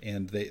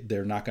 and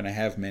they're not going to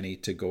have many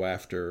to go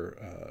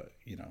after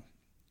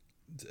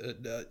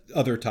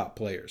other top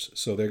players.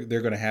 So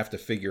they're going to have to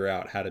figure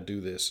out how to do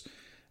this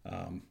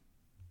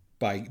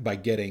by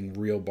getting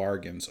real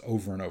bargains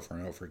over and over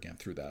and over again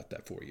throughout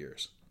that 4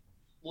 years.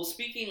 Well,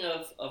 speaking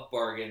of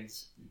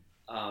bargains,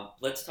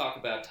 let's talk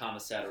about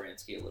Thomas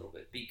Satoransky a little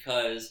bit,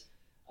 because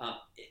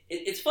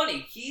it's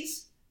funny.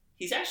 He's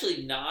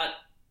actually not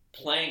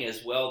playing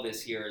as well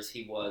this year as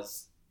he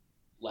was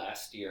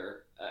last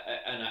year,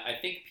 and I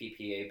think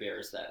PPA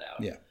bears that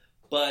out. Yeah.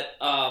 But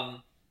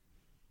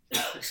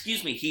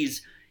excuse me,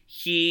 he's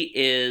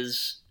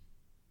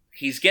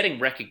getting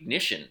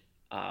recognition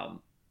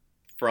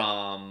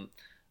from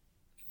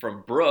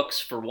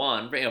Brooks, for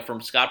one.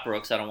 From Scott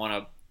Brooks. I don't want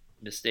to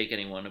mistake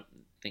anyone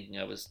thinking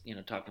I was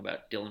talking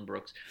about Dylan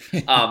Brooks.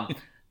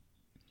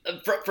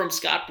 From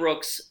Scott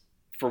Brooks,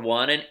 for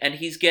one, and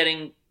he's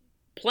getting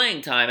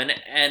playing time,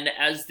 and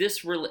as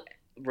this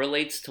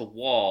relates to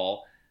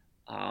Wall,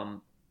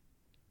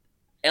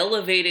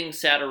 elevating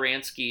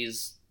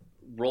Satoransky's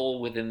role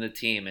within the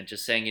team and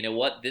just saying,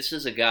 what, this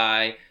is a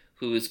guy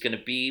who is going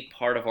to be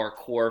part of our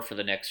core for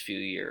the next few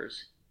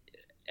years,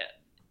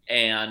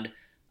 and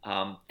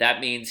that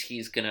means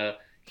he's gonna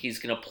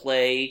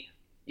play,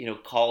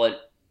 call it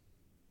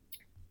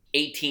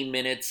 18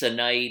 minutes a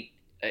night,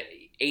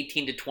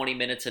 18 to 20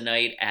 minutes a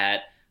night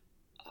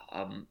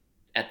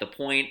at the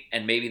point,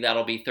 and maybe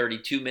that'll be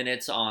 32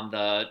 minutes on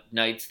the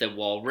nights that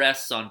Wall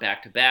rests on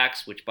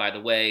back-to-backs, which, by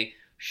the way,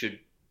 should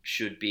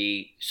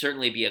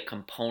certainly be a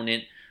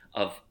component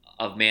of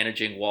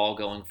managing Wall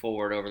going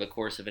forward over the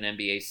course of an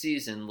NBA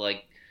season.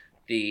 Like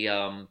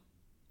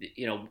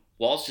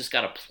Wall's just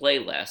got to play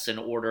less in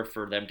order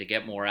for them to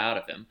get more out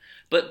of him.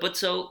 But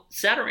so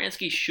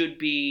Satoransky should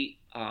be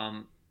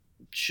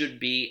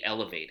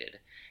elevated,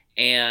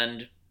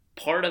 and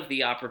part of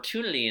the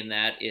opportunity in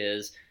that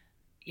is,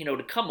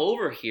 to come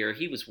over here,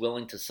 he was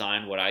willing to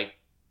sign what I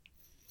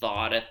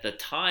thought at the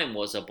time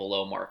was a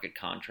below market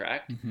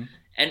contract. Mm-hmm.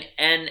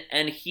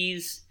 And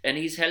he's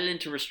headed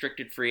into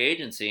restricted free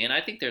agency, and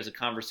I think there's a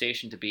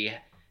conversation to be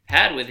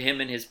had with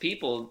him and his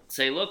people.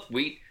 Say, look,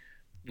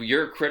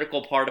 you're a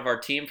critical part of our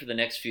team for the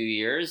next few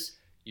years.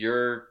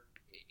 You're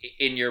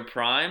in your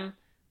prime.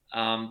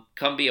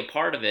 Come be a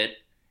part of it.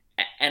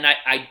 And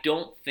I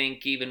don't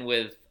think, even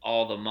with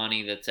all the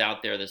money that's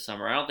out there this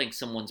summer, I don't think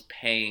someone's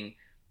paying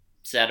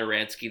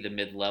Satoransky the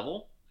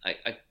mid-level.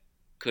 I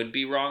could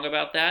be wrong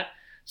about that.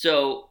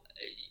 So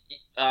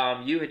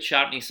you had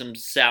shot me some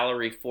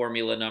salary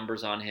formula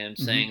numbers on him,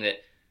 mm-hmm. saying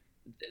that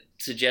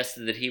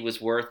suggested that he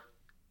was worth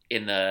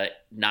in the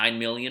 $9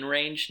 million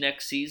range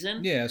next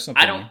season. Yeah,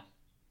 something.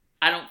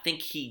 I don't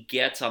think he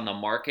gets on the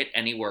market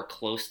anywhere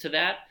close to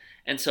that.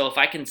 And so if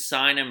I can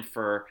sign him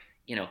for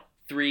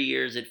 3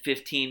 years at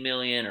 $15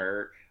 million,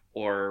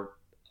 or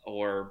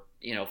 4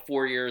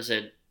 years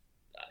at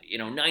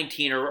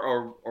 19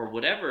 or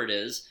whatever it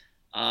is,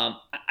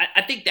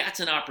 I think that's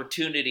an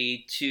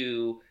opportunity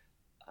to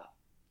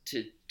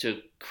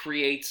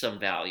create some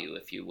value,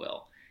 if you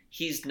will.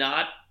 He's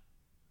not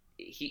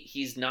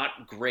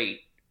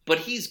great, but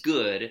he's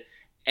good,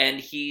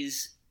 and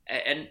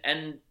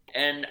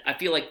and I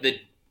feel like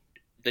the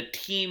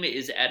team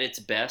is at its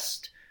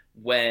best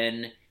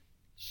when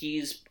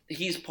he's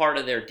part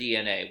of their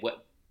DNA.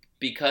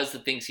 Because the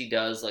things he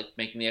does, like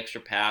making the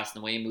extra pass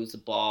and the way he moves the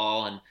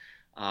ball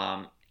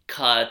and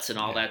cuts and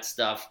all that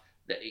stuff,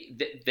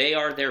 they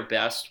are their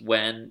best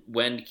when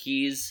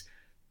he's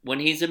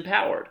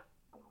empowered.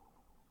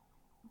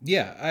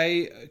 Yeah,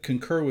 I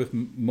concur with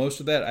most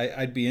of that.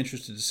 I'd be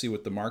interested to see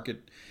what the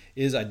market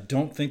is. I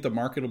don't think the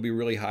market will be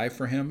really high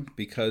for him,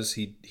 because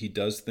he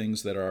does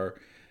things that are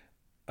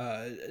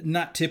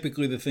not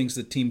typically the things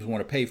that teams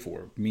want to pay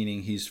for,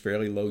 meaning he's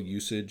fairly low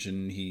usage,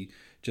 and he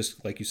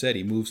just, like you said,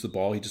 he moves the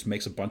ball. He just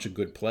makes a bunch of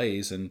good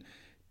plays, and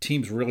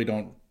teams really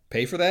don't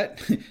pay for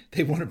that.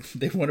 They want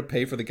to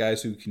pay for the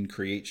guys who can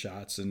create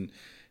shots and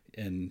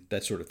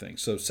that sort of thing.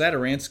 So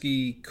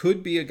Satoransky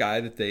could be a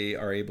guy that they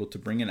are able to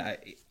bring in.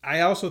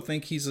 I also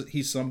think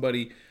he's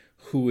somebody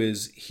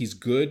he's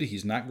good,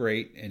 he's not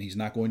great, and he's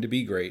not going to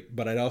be great,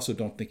 but I also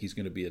don't think he's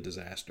going to be a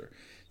disaster.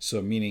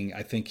 So meaning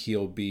I think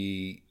he'll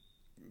be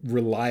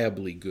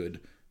reliably good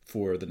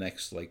for the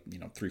next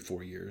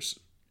 3-4 years.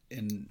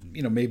 And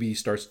maybe he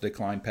starts to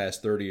decline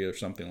past 30 or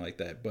something like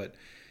that, but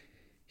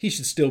he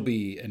should still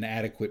be an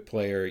adequate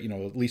player,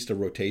 at least a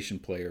rotation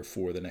player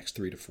for the next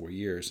 3 to 4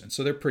 years. And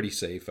so they're pretty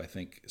safe, I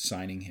think,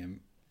 signing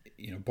him,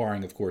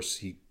 barring, of course,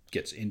 he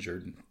gets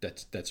injured. And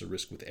that's a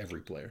risk with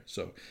every player.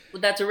 So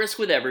that's a risk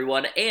with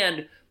everyone.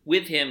 And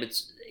with him,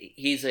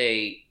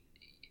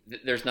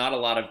 there's not a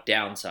lot of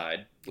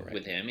downside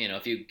with him.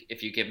 If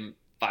you give him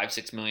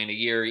 $5-6 million a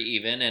year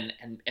even,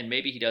 and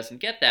maybe he doesn't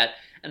get that.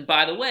 And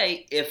by the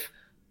way, if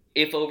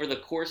over the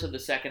course of the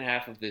second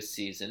half of this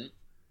season,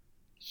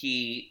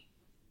 he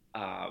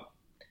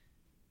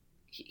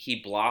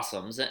he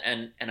blossoms,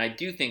 and I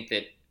do think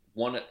that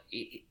one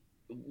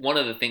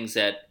of the things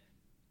that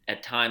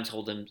at times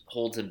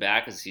holds him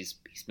back is he's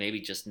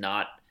maybe just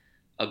not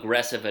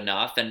aggressive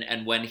enough,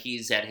 and when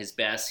he's at his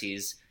best, he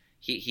is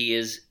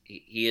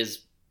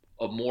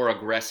a more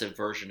aggressive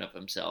version of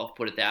himself.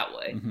 Put it that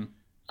way.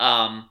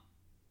 Mm-hmm.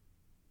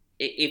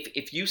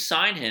 If you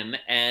sign him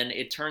and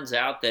it turns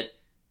out that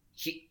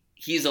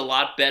he's a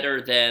lot better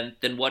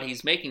than what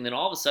he's making, then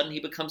all of a sudden he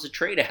becomes a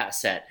trade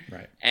asset.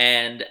 Right.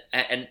 And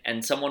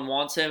someone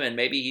wants him, and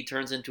maybe he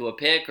turns into a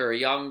pick or a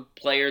young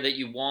player that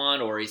you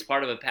want, or he's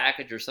part of a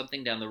package or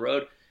something down the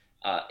road.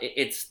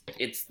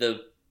 It's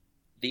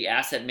the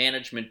asset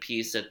management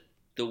piece that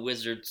the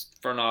Wizards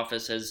front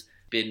office has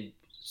been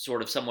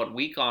sort of somewhat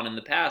weak on in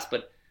the past.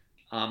 But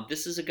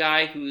this is a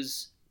guy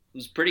who's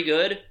pretty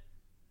good.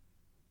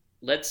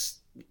 Let's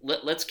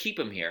keep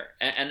him here,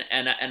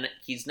 and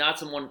he's not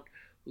someone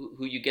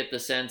who you get the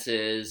sense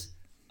is,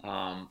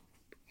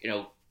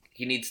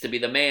 he needs to be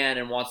the man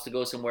and wants to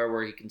go somewhere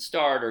where he can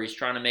start, or he's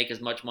trying to make as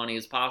much money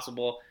as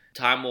possible.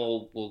 Time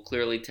will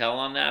clearly tell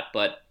on that,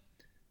 but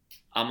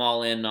I'm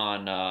all in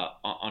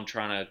on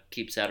trying to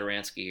keep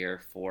Satoransky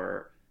here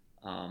for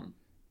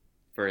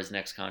his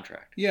next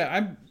contract. Yeah,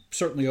 I'm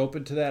certainly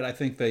open to that. I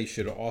think they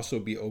should also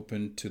be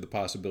open to the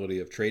possibility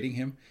of trading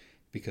him,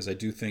 because I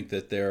do think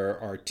that there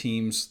are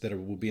teams that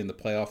will be in the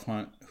playoff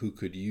hunt who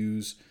could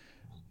use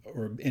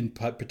and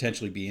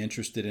potentially be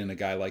interested in a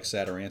guy like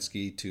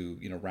Satoransky to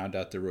round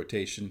out their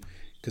rotation,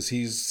 because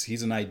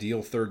he's an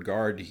ideal third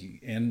guard,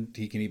 and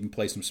he can even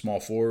play some small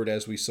forward,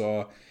 as we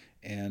saw,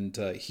 and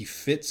he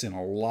fits in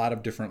a lot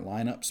of different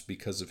lineups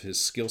because of his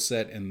skill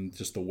set and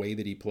just the way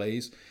that he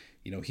plays.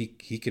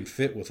 He can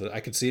fit with I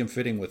could see him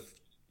fitting with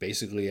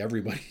basically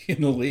everybody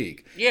in the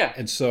league. Yeah.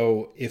 And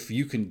so if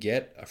you can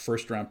get a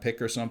first round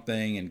pick or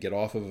something and get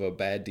off of a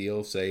bad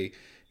deal, say,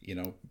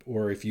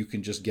 or if you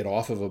can just get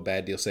off of a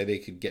bad deal, say they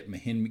could get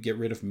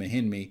rid of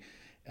Mahinmi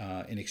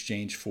in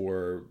exchange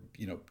for,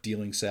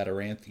 dealing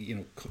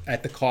Satoransky,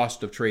 at the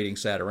cost of trading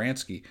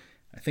Satoransky,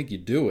 I think you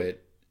do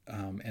it.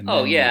 And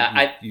oh, then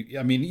yeah.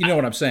 you know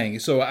what I'm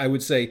saying. So I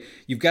would say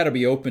you've got to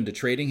be open to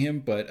trading him,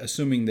 but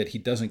assuming that he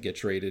doesn't get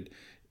traded,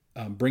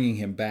 bringing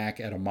him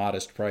back at a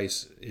modest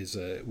price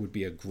would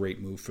be a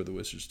great move for the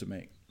Wizards to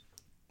make.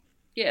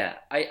 Yeah,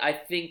 I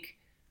think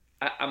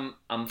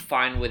I'm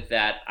fine with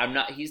that.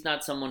 He's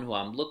not someone who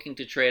I'm looking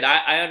to trade.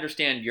 I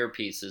understand your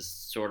piece is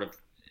sort of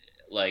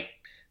like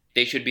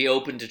they should be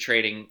open to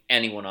trading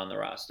anyone on the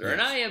roster, yes.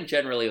 And I am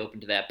generally open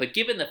to that. But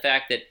given the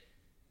fact that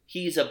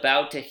he's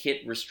about to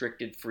hit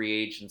restricted free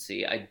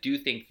agency, I do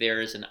think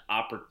there is an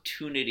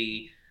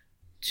opportunity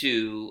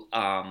to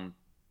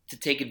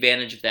take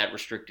advantage of that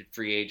restricted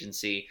free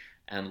agency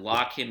and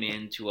lock him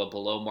into a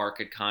below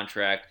market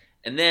contract,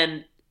 and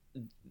then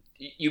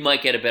you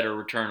might get a better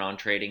return on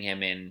trading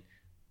him in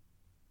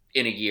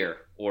a year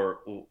or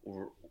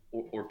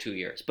 2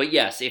 years. But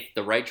yes, if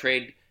the right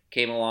trade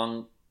came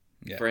along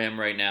for him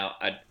right now,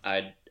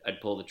 I'd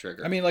pull the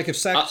trigger. I mean, like if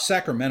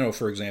Sacramento,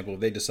 for example, if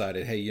they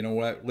decided, hey, you know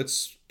what,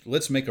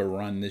 let's make a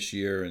run this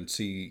year and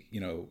see,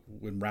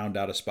 round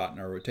out a spot in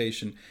our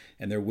rotation,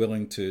 and they're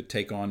willing to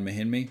take on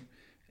Mahinmi,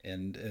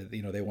 and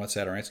they want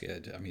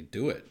Satoransky. I mean,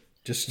 do it.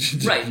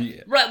 Just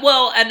right.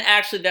 Well, and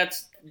actually,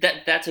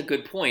 that's a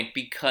good point,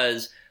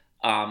 because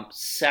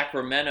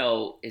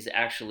Sacramento is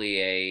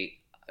actually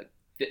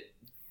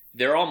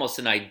they're almost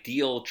an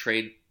ideal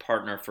trade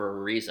partner for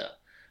Ariza.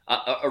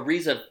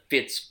 Ariza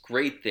fits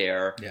great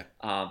there. Yeah.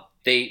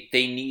 They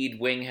need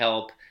wing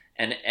help,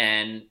 and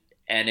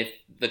if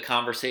the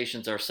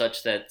conversations are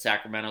such that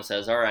Sacramento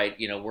says, all right,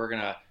 we're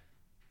gonna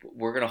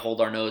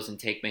hold our nose and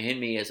take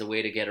Mahinmi as a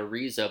way to get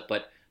Ariza,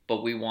 but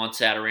we want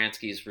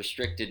Satoransky's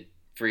restricted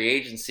free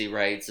agency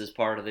rights as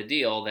part of the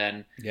deal,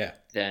 then you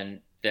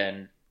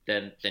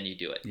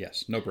do it.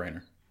 Yes, no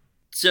brainer.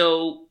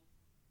 So,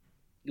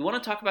 you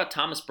want to talk about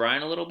Thomas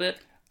Bryant a little bit?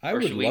 I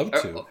would love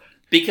to.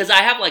 Because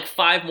I have like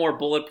 5 more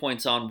bullet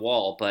points on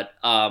Wall, but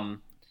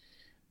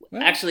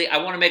actually I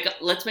want to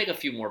let's make a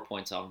few more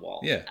points on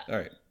Wall. Yeah, all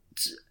right.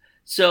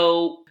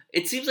 So,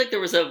 it seems like there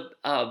was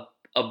a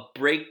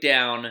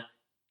breakdown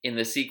in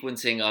the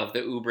sequencing of the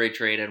Oubre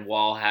trade and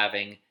Wall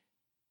having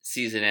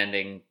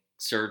season-ending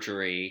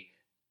surgery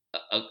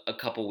a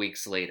couple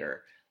weeks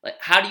later. Like,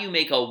 how do you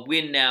make a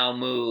win-now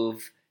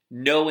move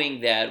knowing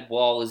that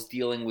Wall is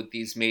dealing with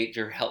these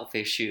major health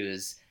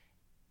issues,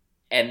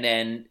 and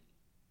then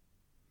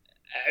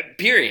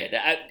period?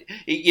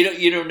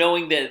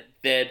 Knowing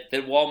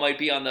that Wall might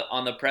be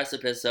on the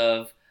precipice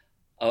of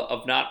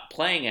not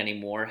playing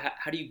anymore.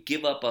 How do you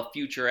give up a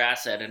future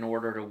asset in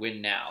order to win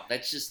now?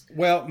 That's just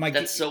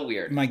that's so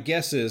weird. My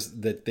guess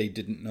is that they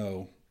didn't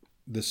know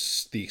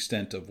the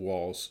extent of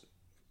Wall's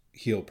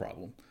heel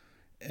problem.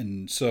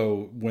 And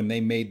so when they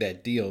made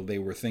that deal, they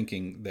were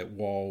thinking that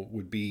Wall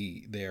would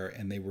be there,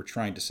 and they were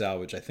trying to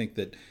salvage. I think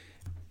that,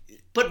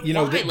 but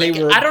why? They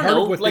were. I don't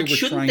know. Like,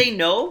 shouldn't they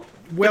know?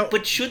 Well,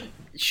 but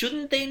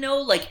shouldn't they know?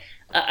 Like,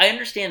 I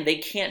understand they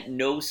can't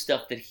know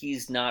stuff that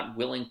he's not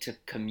willing to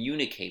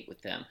communicate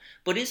with them.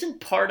 But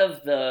isn't part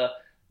of the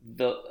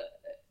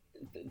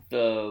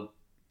the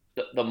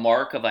the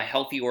mark of a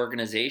healthy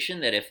organization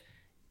that if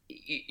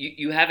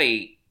you have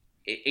a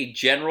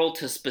general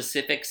to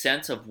specific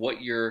sense of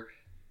what your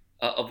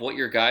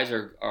guys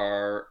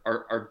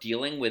are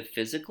dealing with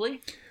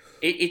physically.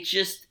 It's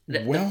just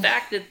the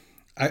fact that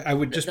I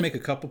would just make a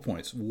couple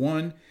points.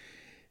 One,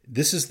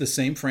 this is the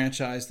same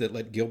franchise that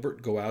let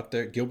Gilbert go out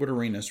there. Gilbert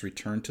Arenas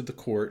returned to the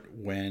court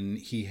when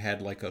he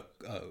had like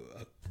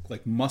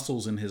like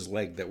muscles in his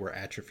leg that were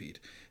atrophied.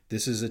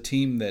 This is a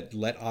team that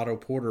let Otto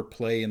Porter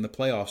play in the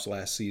playoffs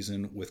last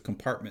season with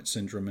compartment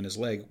syndrome in his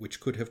leg, which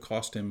could have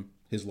cost him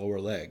his lower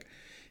leg.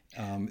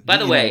 By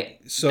the way,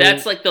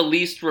 that's like the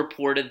least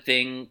reported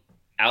thing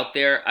out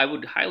there. I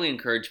would highly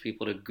encourage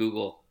people to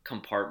Google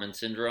compartment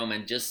syndrome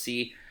and just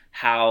see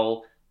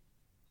how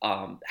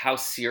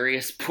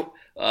serious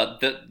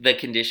the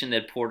condition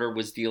that Porter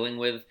was dealing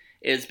with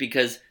is,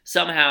 because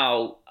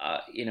somehow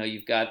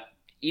you've got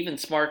even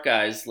smart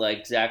guys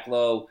like Zach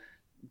Lowe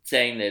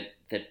saying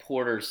that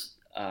Porter's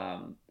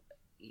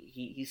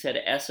he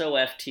said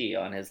SOFT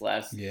on his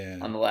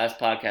on the last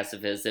podcast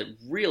of his, that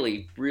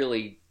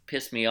really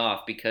pissed me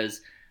off,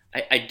 because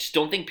I just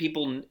don't think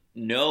people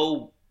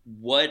know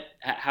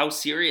how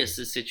serious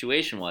this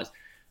situation was.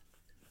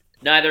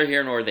 Neither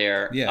here nor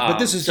there. Yeah, but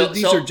these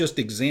are just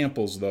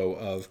examples, though,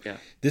 of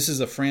this is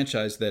a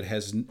franchise that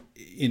has,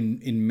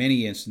 in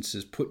many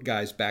instances, put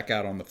guys back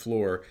out on the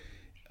floor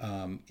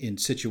in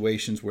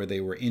situations where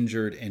they were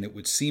injured, and it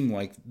would seem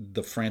like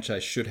the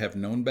franchise should have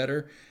known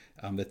better,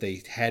 that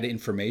they had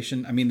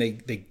information. I mean,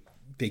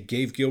 they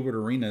gave Gilbert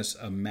Arenas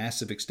a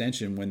massive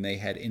extension when they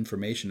had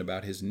information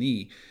about his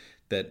knee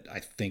that I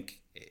think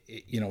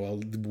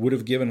would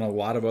have given a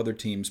lot of other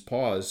teams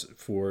pause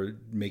for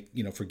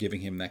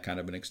giving him that kind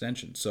of an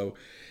extension. So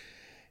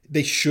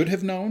they should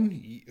have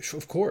known,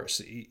 of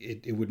course.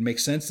 It would make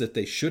sense that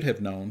they should have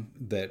known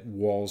that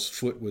Wall's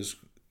foot was,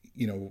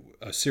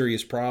 a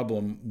serious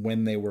problem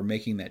when they were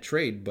making that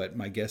trade, but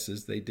my guess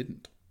is they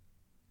didn't.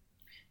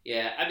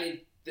 Yeah, I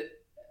mean,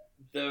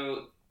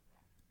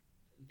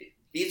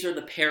 these are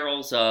the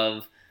perils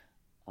of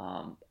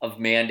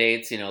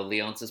mandates.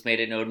 Leonsis has made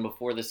it known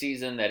before the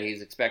season that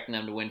he's expecting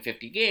them to win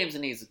 50 games,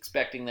 and he's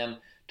expecting them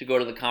to go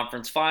to the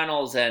conference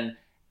finals.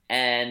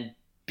 And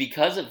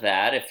because of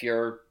that, if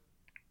you're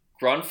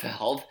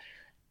Grunfeld,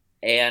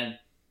 and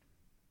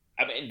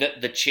I mean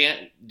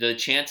the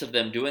chance of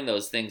them doing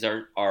those things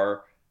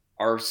are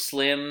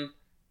slim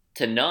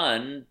to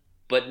none.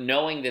 But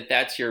knowing that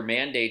that's your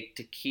mandate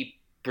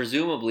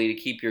presumably to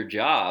keep your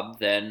job,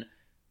 then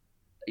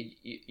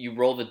you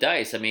roll the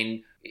dice. I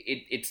mean,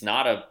 it's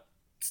not a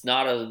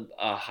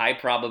high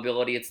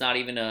probability. It's not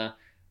even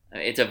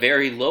it's a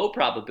very low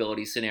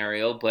probability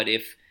scenario. But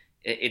if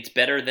it's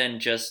better than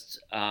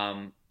just,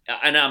 and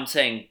I'm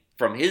saying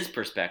from his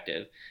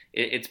perspective,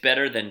 it's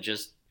better than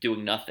just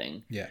doing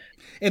nothing. Yeah.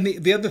 And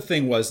the other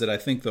thing was that I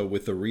think, though,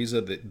 with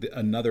Ariza,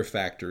 another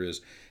factor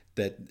is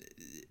that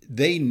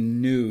they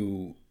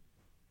knew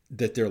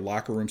that their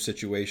locker room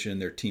situation,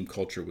 their team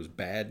culture was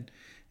bad.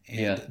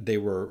 And they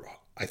were,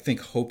 I think,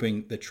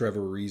 hoping that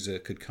Trevor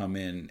Ariza could come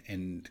in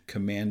and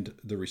command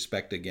the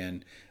respect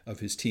again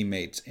of his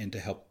teammates and to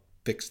help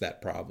fix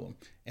that problem.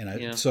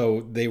 And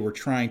so they were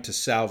trying to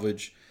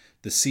salvage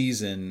the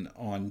season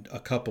on a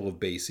couple of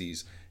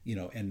bases,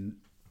 and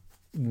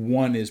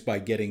one is by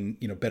getting,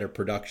 better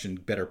production,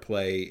 better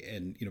play,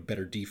 and,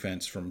 better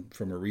defense from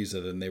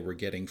Ariza than they were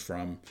getting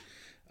from,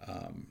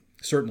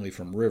 certainly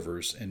from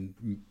Rivers and,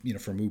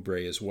 from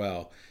Oubre as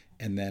well.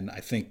 And then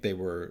I think they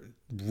were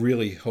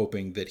really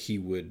hoping that he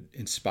would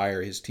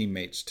inspire his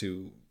teammates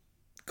to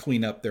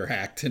clean up their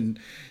act and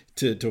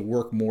to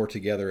work more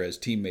together as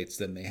teammates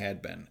than they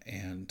had been.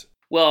 And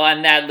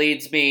that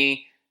leads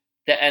me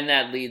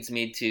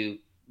to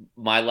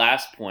my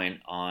last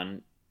point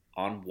on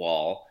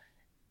Wall.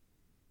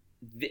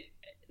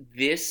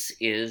 This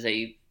is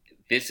a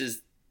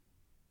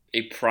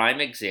prime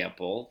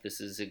example.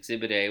 This is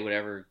Exhibit A,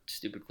 whatever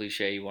stupid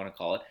cliche you want to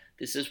call it.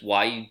 This is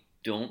why you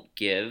don't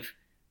give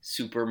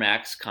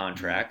supermax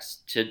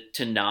contracts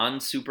to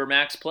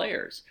non-supermax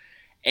players.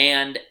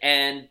 And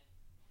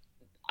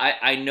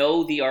I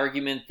know the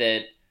argument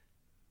that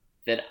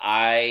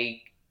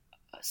I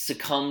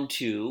succumbed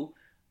to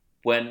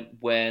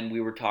when we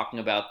were talking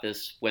about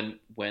this when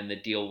the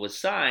deal was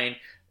signed,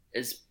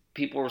 is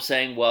people were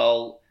saying,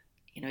 well,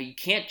 you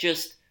can't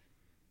just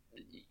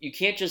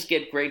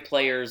get great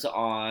players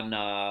on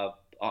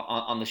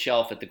the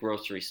shelf at the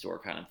grocery store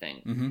kind of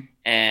thing. Mm-hmm.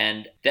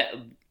 And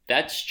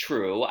that's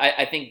true.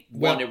 I think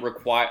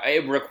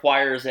it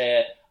requires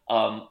a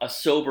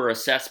sober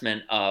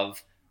assessment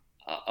of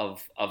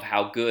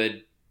how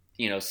good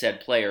said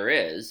player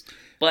is.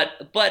 But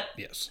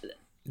yes,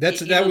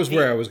 that was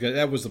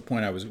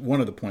one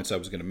of the points I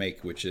was going to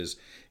make, which is,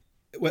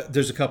 well,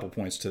 there's a couple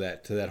points to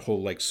that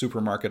whole like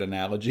supermarket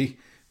analogy,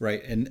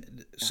 right?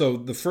 And so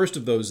the first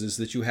of those is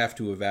that you have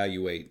to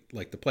evaluate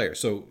like the player.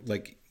 So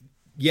like,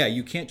 yeah,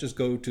 you can't just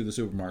go to the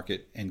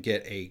supermarket and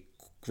get a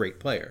great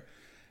player.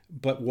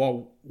 But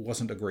Wall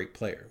wasn't a great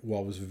player.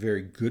 Wall was a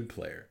very good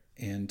player.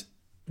 And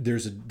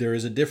there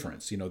is a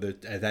difference.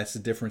 That's the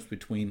difference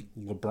between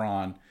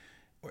LeBron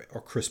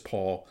or Chris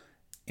Paul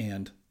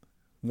and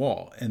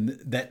Wall, and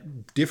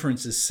that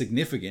difference is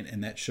significant,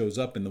 and that shows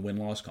up in the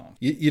win-loss column.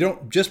 You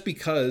don't, just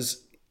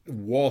because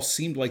Wall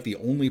seemed like the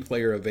only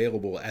player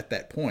available at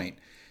that point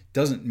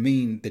doesn't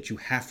mean that you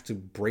have to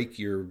break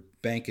your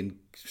bank and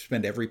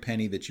spend every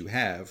penny that you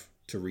have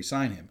to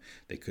re-sign him.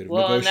 They could have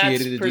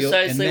negotiated a deal.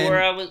 Precisely and then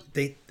where I was.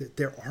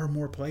 There are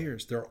more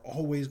players. There are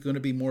always going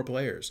to be more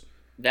players.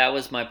 That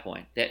was my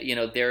point. That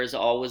there is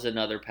always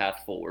another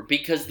path forward,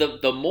 because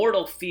the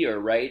mortal fear,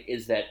 right,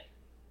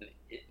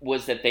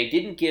 was that they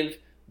didn't give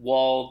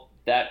Wall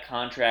that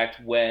contract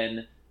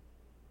when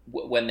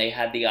they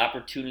had the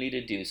opportunity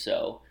to do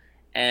so,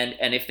 and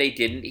if they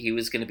didn't, he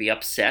was going to be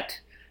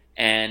upset,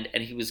 and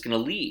he was going to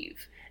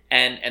leave,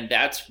 and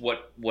that's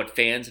what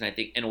fans and I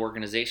think and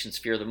organizations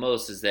fear the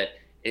most, is that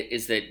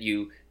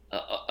you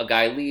a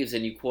guy leaves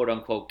and you quote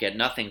unquote get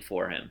nothing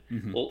for him.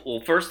 Mm-hmm. Well,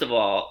 first of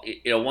all,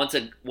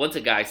 once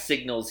a guy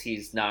signals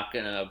he's not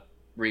going to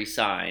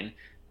re-sign,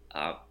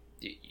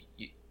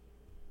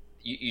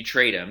 you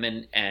trade him,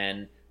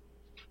 and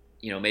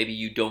maybe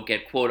you don't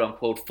get quote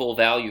unquote full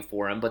value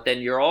for him, but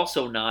then you're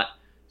also not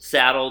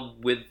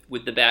saddled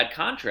with the bad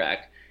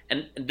contract.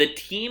 And the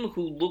team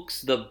who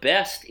looks the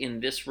best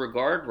in this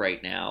regard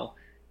right now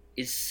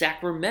is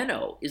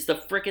Sacramento, is the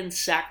frickin'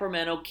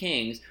 Sacramento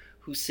Kings,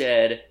 who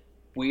said,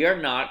 we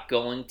are not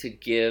going to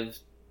give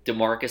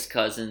DeMarcus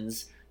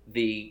Cousins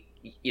the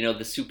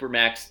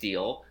Supermax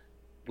deal,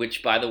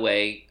 which, by the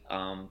way,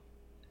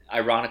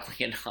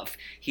 ironically enough,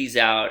 he's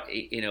out,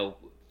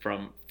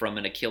 from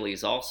an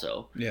Achilles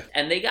also. Yeah.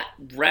 And they got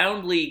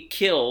roundly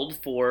killed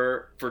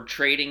for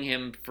trading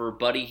him for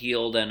Buddy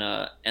Hield and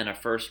a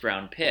first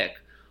round pick.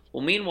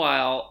 Well,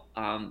 meanwhile,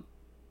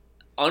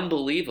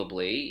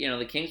 unbelievably,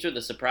 the Kings are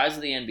the surprise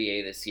of the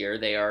NBA this year.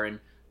 They are in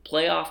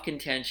playoff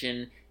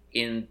contention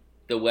in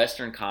the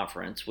Western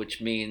Conference, which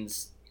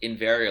means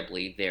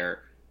invariably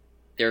they're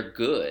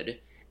good.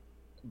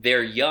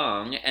 They're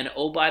young, and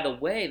oh, by the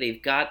way,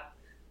 they've got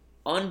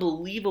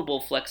unbelievable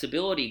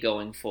flexibility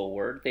going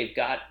forward. They've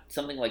got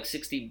something like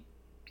 40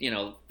 or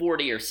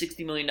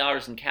 $60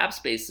 million in cap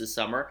space this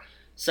summer,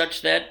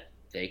 such that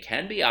they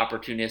can be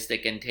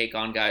opportunistic and take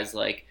on guys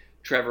like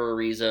Trevor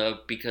Ariza,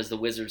 because the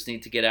Wizards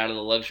need to get out of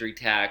the luxury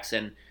tax,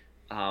 and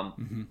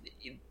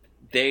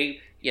they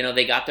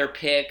got their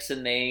picks,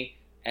 and they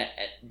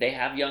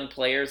have young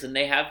players, and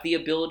they have the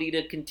ability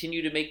to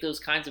continue to make those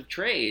kinds of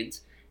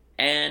trades.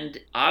 And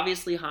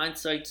obviously,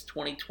 hindsight's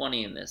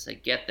 20/20 in this. I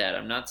get that.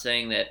 I'm not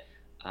saying that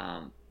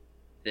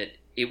that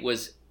it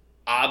was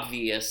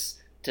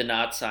obvious to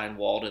not sign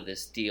Wall to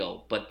this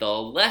deal, but the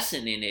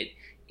lesson in it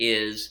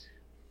is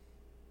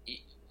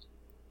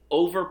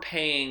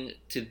overpaying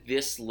to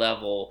this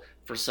level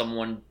for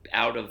someone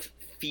out of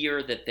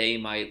fear that they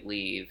might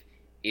leave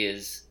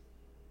is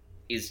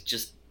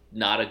just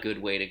not a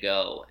good way to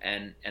go,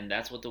 and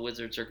that's what the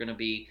Wizards are going to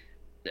be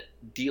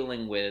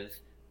dealing with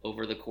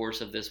over the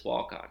course of this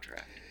Wall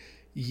contract.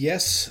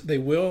 Yes, they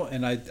will,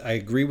 and I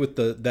agree with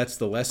that's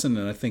the lesson,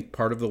 and I think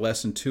part of the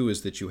lesson too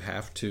is that you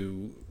have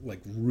to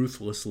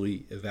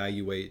ruthlessly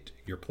evaluate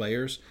your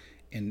players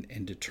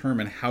and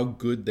determine how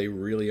good they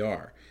really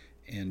are,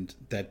 and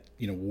that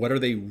what are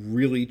they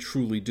really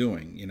truly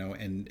doing,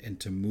 and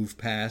to move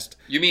past.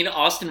 You mean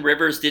Austin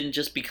Rivers didn't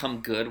just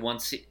become good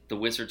once the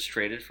Wizards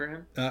traded for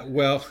him?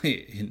 No,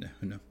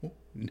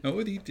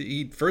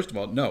 he first of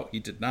all, no, he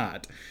did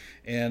not,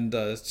 and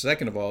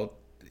second of all,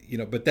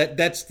 but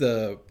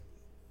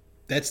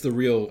that's the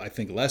real, I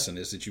think, lesson,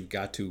 is that you've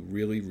got to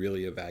really,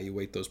 really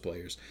evaluate those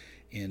players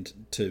and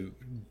to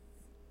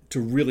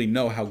really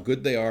know how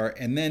good they are.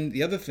 And then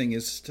the other thing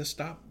is to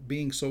stop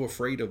being so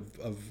afraid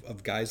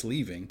of guys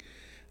leaving.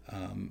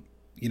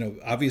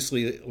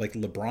 Obviously, like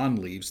LeBron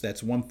leaves,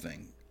 that's one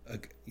thing.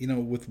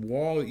 With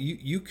Wall,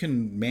 you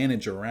can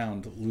manage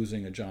around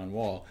losing a John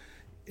Wall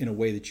in a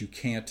way that you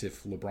can't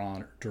if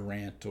LeBron or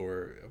Durant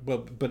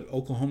but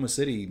Oklahoma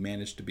City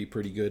managed to be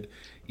pretty good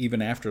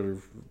even after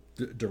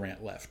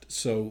Durant left.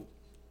 So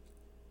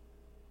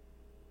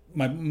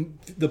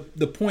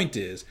the point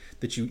is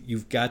that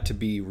you've got to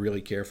be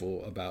really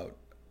careful about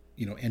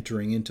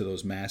entering into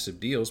those massive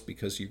deals,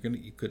 because you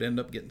could end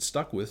up getting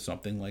stuck with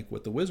something like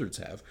what the Wizards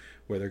have,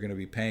 where they're going to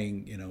be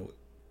paying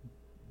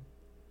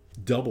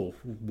double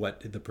what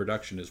the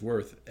production is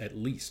worth at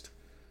least.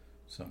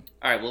 So,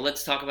 all right, well,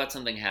 let's talk about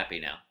something happy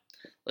now.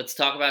 Let's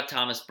talk about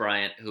Thomas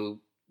Bryant, who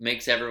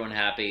makes everyone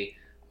happy,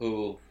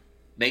 who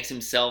makes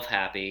himself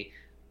happy,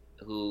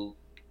 who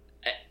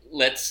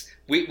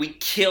we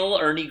kill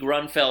Ernie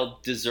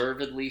Grunfeld,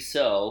 deservedly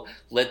so.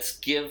 Let's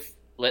give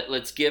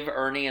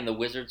Ernie and the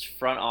Wizards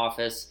front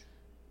office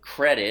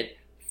credit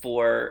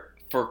for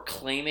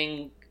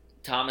claiming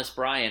Thomas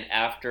Bryant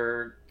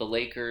after the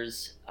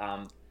Lakers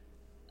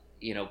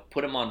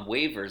put him on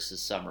waivers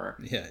this summer.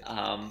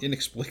 Yeah,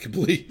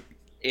 inexplicably.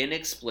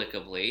 Lakers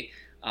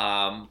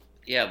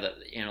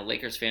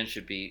fans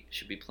should be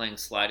playing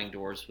sliding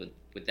doors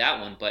with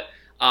that one. But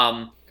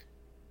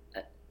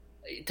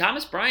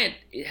Thomas Bryant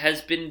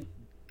has been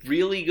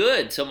really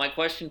good. So my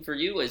question for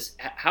you is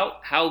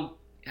how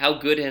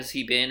good has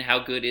he been? How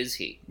good is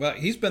he? Well,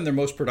 he's been their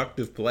most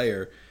productive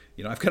player.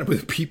 I've got him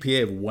with a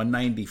PPA of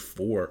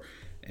 194.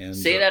 And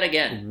say that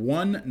again.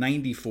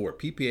 194.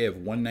 PPA of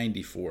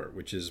 194,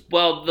 which is...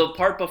 Well, the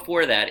part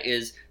before that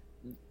is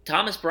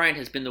Thomas Bryant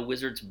has been the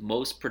Wizards'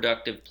 most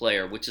productive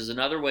player, which is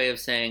another way of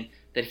saying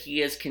that he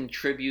has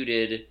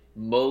contributed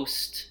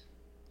most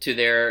to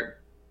their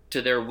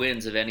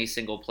wins of any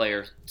single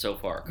player so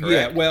far, correct?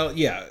 Yeah, well,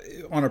 yeah.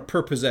 On a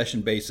per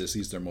possession basis,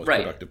 he's their most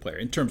productive player.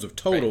 In terms of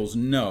totals,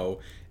 no.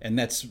 And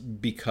that's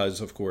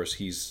because, of course,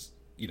 he's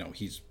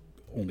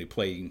only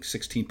playing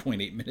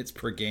 16.8 minutes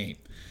per game.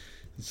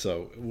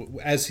 So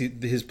as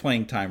his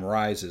playing time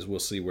rises, we'll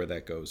see where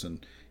that goes.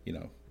 And,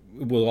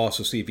 we'll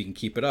also see if he can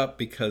keep it up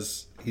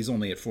because he's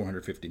only at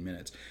 450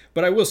 minutes.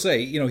 But I will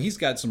say, he's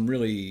got some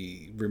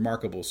really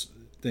remarkable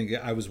things.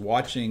 I was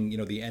watching,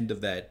 the end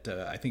of that,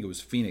 I think it was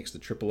Phoenix, the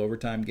triple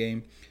overtime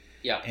game.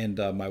 Yeah. And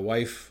my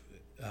wife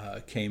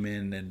came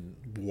in and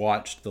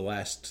watched the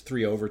last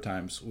 3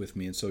 overtimes with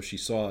me. And so she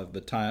saw the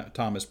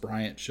Thomas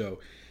Bryant show.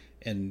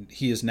 And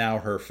he is now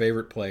her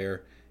favorite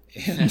player.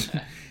 And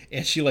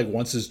she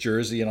wants his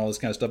jersey and all this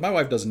kind of stuff. My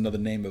wife doesn't know the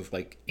name of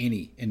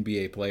any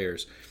NBA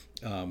players.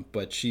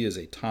 But she is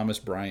a Thomas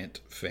Bryant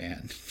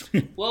fan.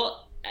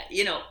 Well,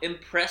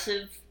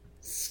 impressive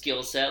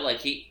skill set.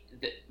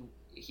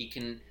 He's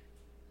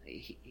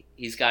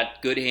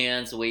got good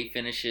hands. The way he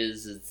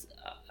finishes is,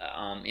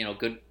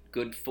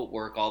 good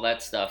footwork, all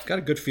that stuff. Got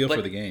a good feel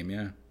for the game,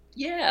 yeah.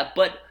 Yeah,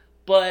 but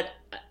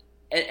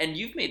and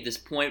you've made this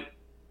point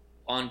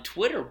on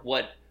Twitter.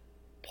 What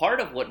part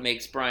of what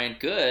makes Bryant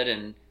good,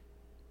 and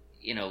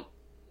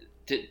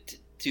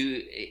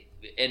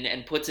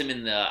and puts him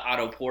in the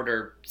Otto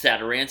Porter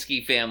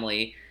Satoransky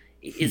family,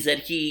 is that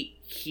he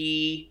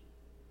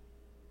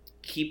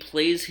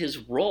plays his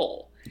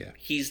role. Yeah.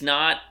 He's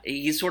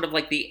sort of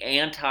like the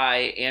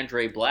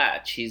anti-Andre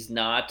Blatch. He's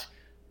not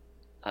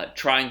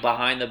trying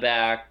behind the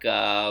back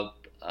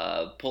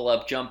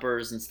pull-up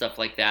jumpers and stuff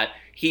like that.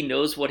 He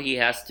knows what he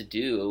has to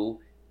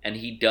do, and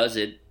he does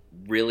it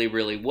really,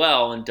 really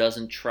well, and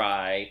doesn't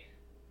try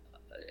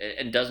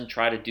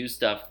to do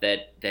stuff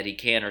that he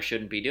can or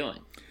shouldn't be doing.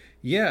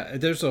 Yeah,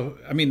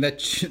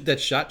 that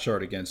shot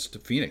chart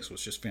against Phoenix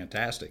was just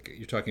fantastic.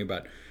 You're talking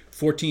about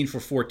 14 for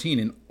 14,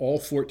 and all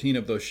 14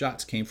 of those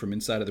shots came from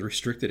inside of the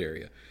restricted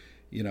area.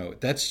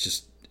 That's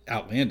just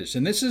outlandish.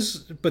 And this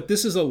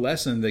is a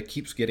lesson that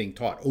keeps getting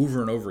taught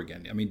over and over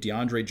again.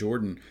 DeAndre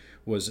Jordan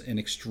was an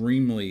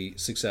extremely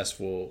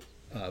successful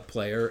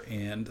player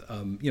and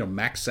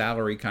max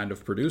salary kind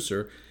of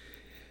producer.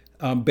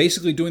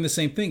 Basically doing the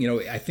same thing.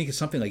 I think it's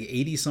something like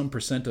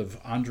 80%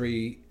 of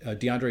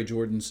DeAndre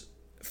Jordan's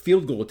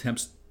field goal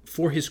attempts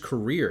for his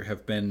career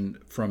have been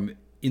from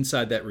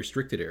inside that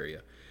restricted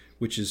area,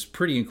 which is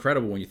pretty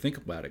incredible when you think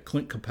about it.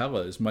 Clint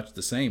Capella is much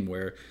the same,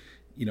 where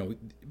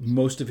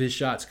most of his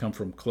shots come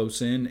from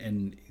close in,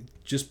 and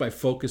just by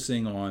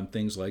focusing on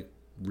things like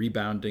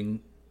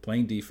rebounding,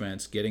 playing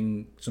defense,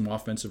 getting some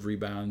offensive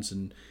rebounds,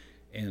 and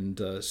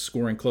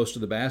scoring close to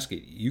the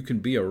basket, you can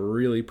be a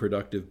really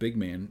productive big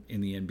man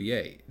in the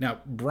NBA. Now,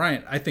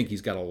 Bryant, I think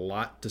he's got a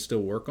lot to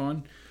still work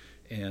on.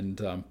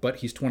 But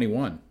he's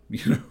 21.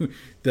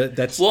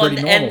 That's pretty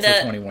normal for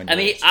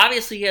 21-year-olds.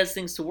 Obviously he has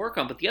things to work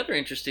on. But the other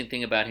interesting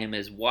thing about him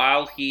is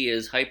while he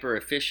is hyper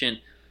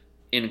efficient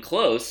in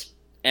close,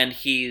 and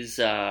he's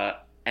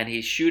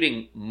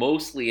shooting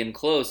mostly in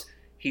close,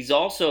 he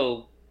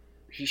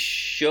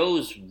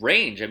shows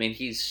range.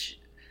 He's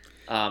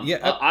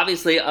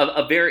obviously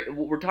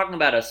we're talking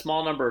about a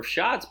small number of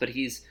shots, but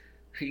he's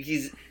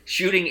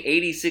shooting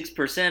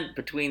 86%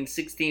 between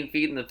 16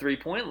 feet and the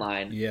 3-point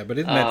line. Yeah, but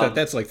isn't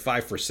that's like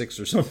 5 for 6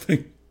 or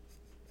something?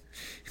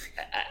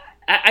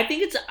 I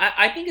think it's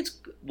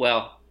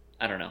well,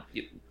 I don't know.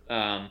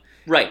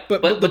 Right,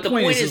 but the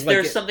point is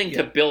there's something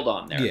to build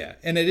on there. Yeah,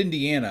 and at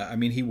Indiana,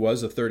 he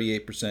was a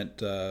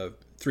 38%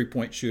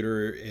 3-point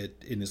shooter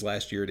in his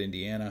last year at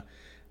Indiana.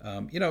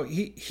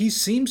 He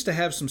seems to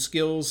have some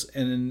skills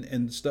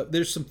and stuff.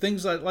 There's some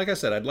things like I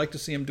said, I'd like to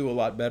see him do a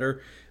lot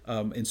better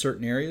in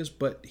certain areas,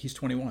 but he's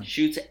 21.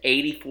 Shoots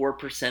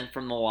 84%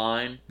 from the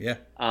line. Yeah.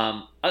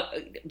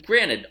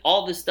 Granted,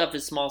 all this stuff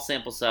is small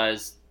sample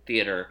size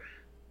theater.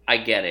 I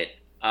get it.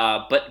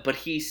 But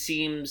he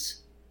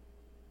seems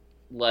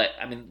like,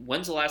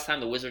 when's the last time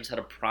the Wizards had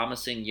a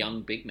promising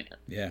young big man?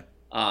 Yeah.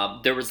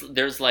 There's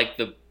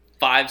the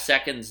 5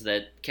 seconds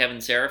that Kevin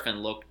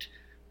Seraphin looked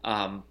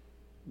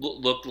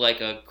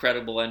like a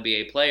credible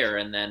NBA player,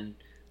 and then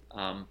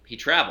he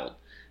traveled.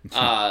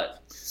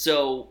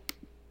 So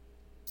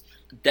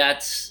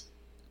that's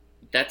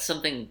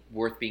something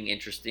worth being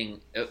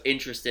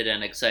interested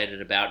and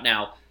excited about.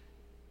 Now,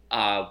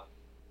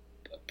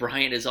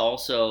 Bryant is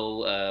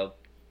also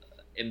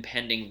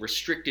impending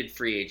restricted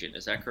free agent.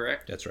 Is that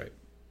correct? That's right.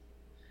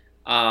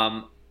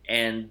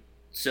 And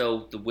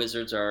so the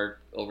Wizards are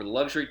over the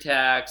luxury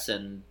tax,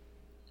 and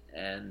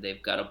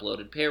they've got a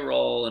bloated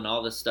payroll and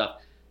all this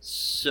stuff.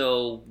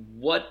 So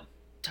what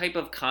type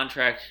of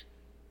contract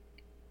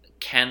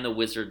can the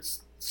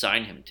Wizards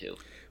sign him to?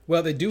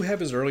 Well, they do have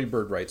his early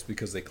bird rights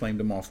because they claimed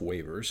him off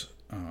waivers.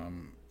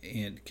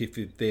 And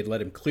if they'd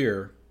let him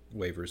clear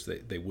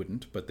waivers, they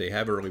wouldn't, but they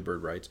have early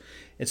bird rights.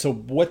 And so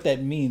what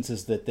that means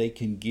is that they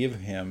can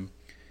give him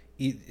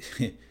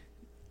it's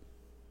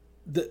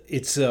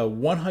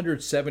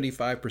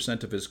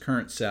 175% of his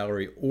current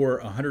salary or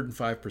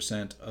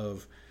 105%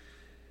 of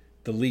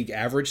the league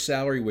average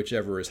salary,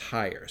 whichever is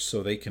higher.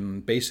 So they can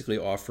basically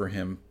offer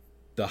him,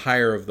 the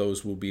higher of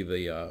those will be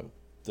the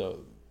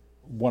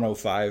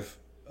 105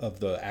 of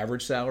the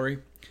average salary.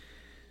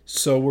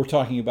 So we're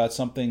talking about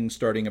something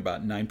starting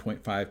about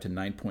 9.5 to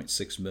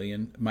 9.6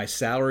 million. My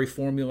salary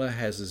formula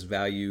has this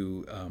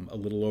value a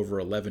little over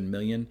 11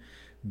 million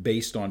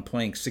based on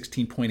playing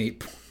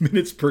 16.8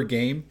 minutes per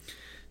game.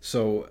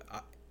 So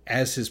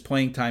as his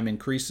playing time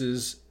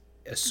increases,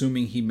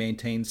 assuming he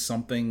maintains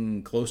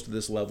something close to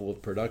this level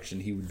of production,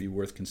 he would be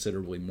worth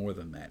considerably more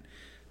than that.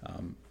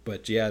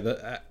 But yeah,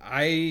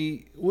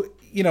 they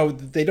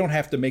don't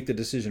have to make the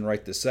decision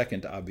right this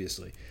second,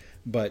 obviously,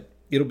 but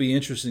it'll be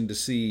interesting to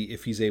see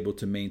if he's able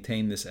to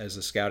maintain this as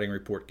a scouting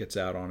report gets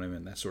out on him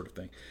and that sort of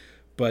thing.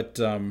 But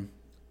so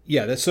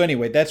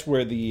anyway, that's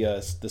where the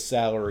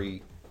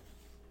salary,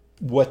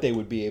 what they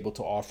would be able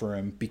to offer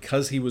him,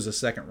 because he was a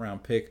second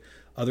round pick.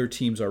 Other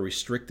teams are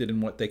restricted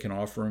in what they can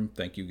offer him.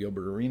 Thank you,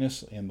 Gilbert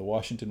Arenas and the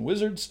Washington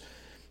Wizards.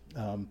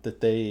 That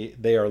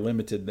they are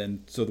limited.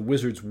 Then, so the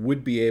Wizards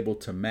would be able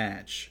to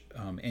match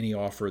any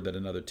offer that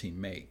another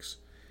team makes.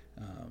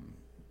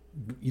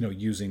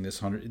 Using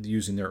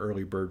their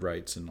early bird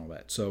rights and all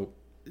that. So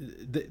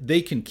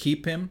they can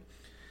keep him.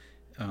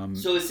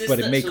 So is this but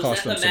it may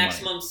cost them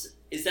some money.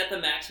 Is that the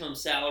maximum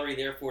salary,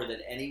 therefore,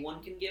 that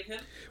anyone can give him?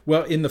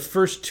 Well, in the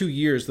first 2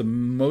 years, the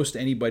most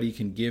anybody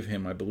can give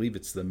him, I believe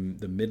it's the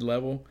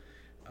mid-level,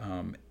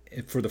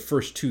 for the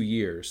first 2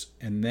 years.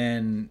 And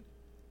then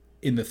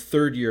in the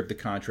third year of the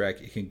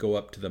contract, it can go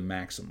up to the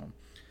maximum.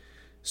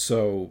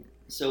 So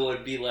it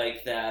would be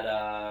like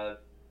that,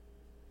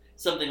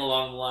 something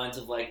along the lines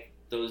of like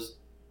the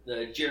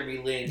Jeremy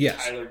Lin,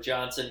 yes, Tyler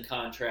Johnson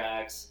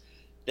contracts,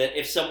 that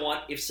if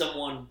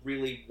someone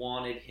really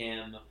wanted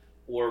him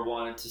or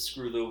wanted to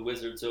screw the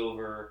Wizards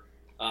over,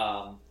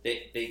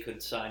 they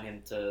could sign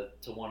him to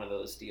one of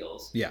those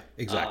deals. Yeah,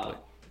 exactly.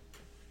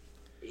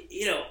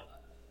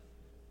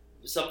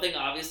 Something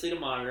obviously to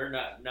monitor,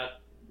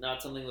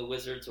 not something the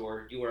Wizards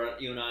or you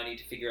and I need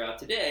to figure out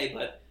today,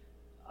 but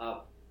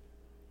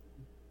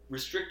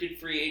restricted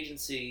free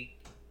agency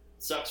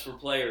sucks for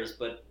players,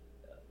 but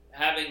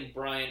having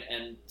Bryant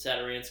and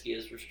Satoransky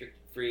as restricted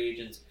free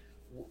agents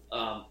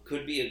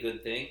could be a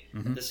good thing.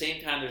 Mm-hmm. At the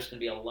same time, there's going to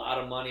be a lot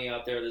of money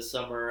out there this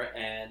summer,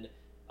 and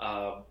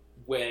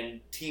when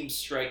teams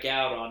strike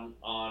out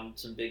on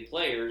some big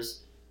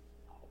players,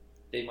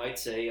 they might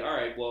say, all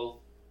right, well,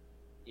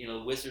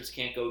 the Wizards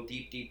can't go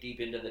deep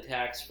into the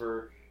tax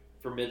for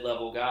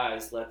mid-level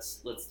guys.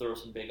 Let's throw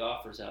some big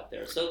offers out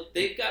there. So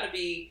they've got to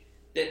be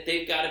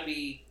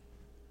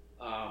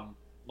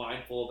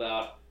mindful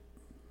about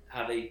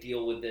how they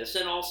deal with this,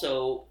 and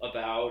also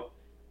about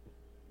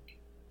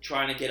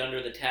trying to get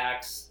under the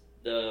tax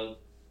at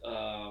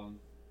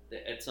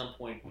some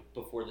point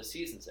before the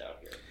season's out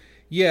here.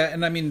 Yeah,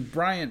 and I mean,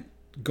 Bryant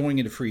going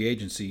into free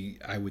agency,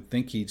 I would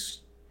think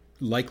he's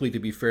likely to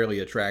be fairly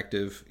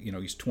attractive.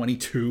 He's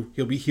 22.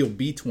 He'll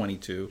be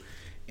 22,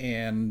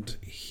 and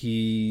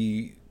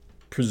he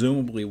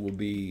presumably will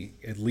be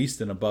at least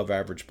an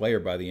above-average player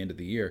by the end of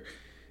the year.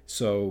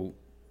 So,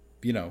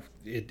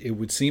 it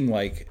would seem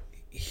like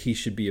he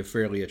should be a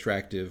fairly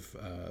attractive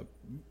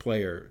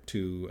player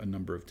to a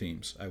number of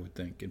teams, I would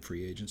think, in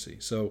free agency.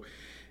 So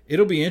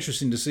it'll be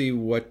interesting to see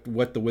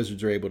what the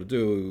Wizards are able to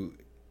do.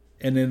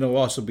 And then it'll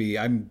also be,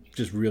 I'm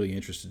just really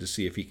interested to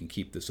see if he can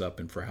keep this up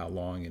and for how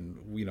long, and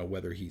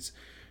whether he's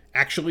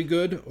actually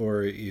good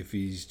or if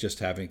he's just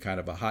having kind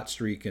of a hot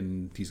streak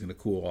and he's going to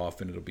cool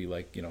off, and it'll be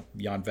like,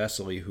 Jan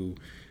Vesely, who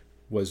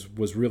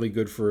was really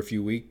good for a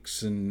few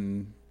weeks,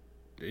 and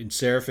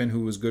Serafin,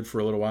 who was good for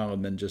a little while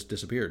and then just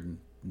disappeared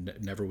and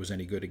never was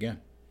any good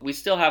again. We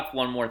still have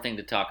one more thing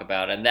to talk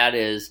about, and that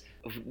is,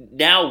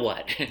 now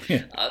what?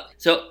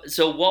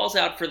 So Wall's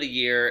out for the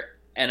year,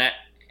 and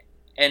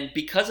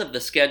because of the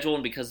schedule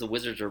and because the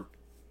Wizards are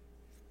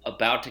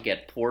about to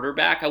get Porter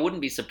back, I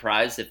wouldn't be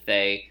surprised if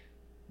they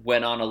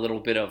went on a little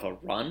bit of a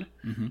run.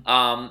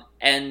 Mm-hmm.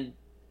 And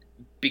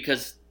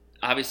because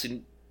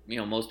obviously,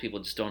 most people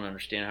just don't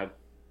understand how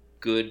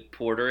good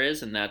Porter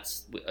is, and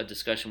that's a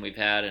discussion we've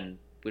had, and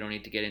we don't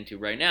need to get into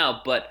right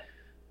now. But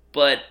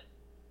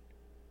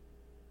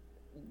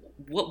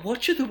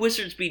what should the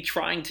Wizards be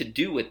trying to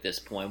do at this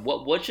point?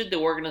 What should the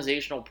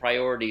organizational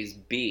priorities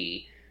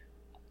be,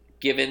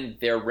 given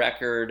their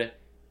record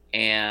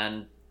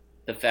and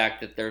the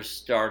fact that they're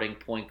starting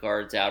point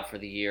guards out for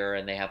the year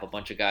and they have a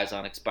bunch of guys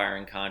on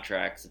expiring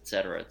contracts, et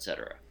cetera, et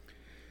cetera?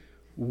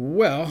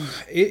 Well,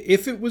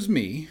 if it was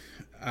me,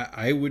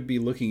 I would be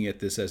looking at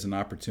this as an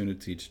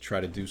opportunity to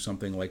try to do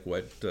something like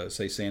what,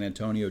 say, San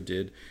Antonio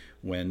did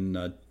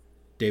when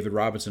David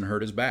Robinson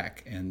hurt his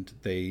back, and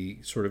they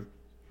sort of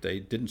they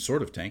didn't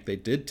sort of tank. They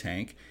did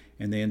tank,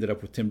 and they ended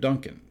up with Tim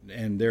Duncan.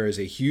 And there is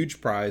a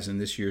huge prize in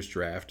this year's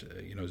draft.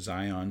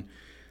 Zion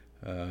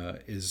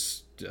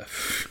is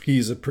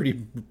he's a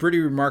pretty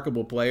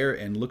remarkable player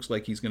and looks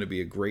like he's going to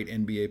be a great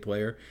NBA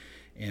player.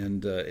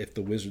 And if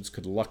the Wizards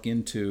could luck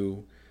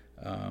into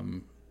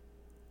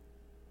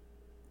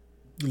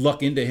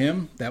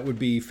him, that would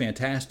be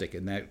fantastic,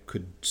 and that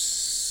could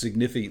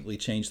significantly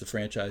change the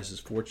franchise's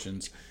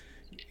fortunes,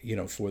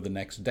 for the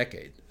next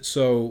decade.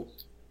 So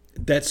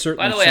that's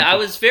certainly. By the way, I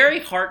was very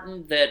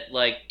heartened that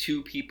like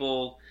 2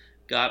 people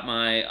got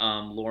my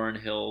Lauryn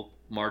Hill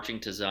marching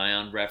to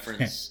Zion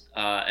reference,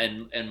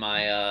 and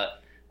my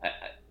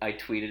I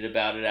tweeted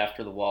about it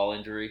after the Wall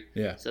injury.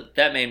 Yeah. So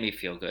that made me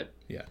feel good.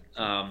 Yeah.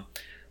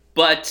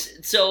 But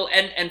so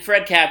and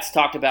Fred Katz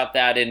talked about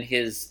that in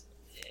his.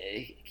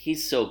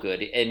 He's so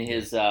good in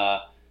his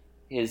what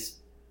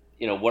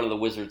do the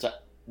Wizards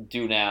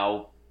do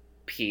now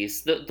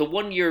piece. The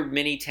 1-year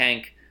mini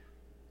tank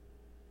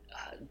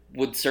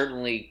would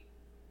certainly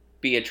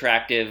be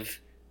attractive.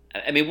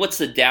 I mean, what's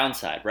the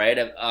downside, right?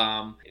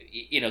 So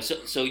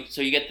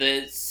you get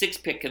the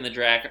 6th pick in the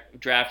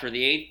draft or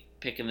the 8th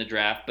pick in the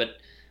draft, but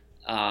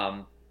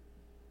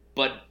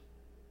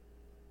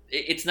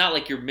it's not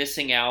like you're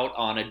missing out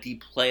on a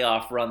deep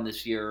playoff run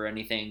this year or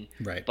anything,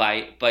 right,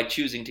 by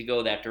choosing to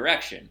go that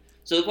direction.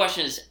 So the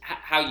question is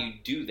how you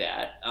do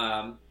that.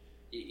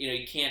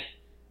 You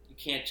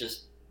can't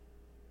just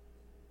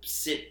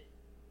sit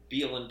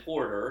Beal and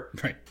Porter,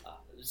 right?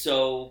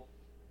 So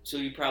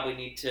you probably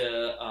need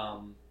to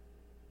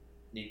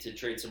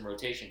trade some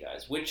rotation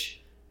guys,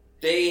 which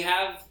they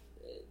have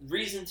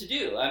reason to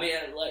do. I mean,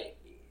 like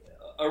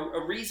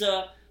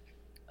Ariza,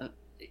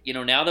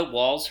 now that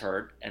Wall's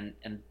hurt and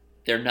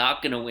they're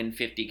not going to win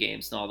 50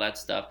 games and all that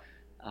stuff,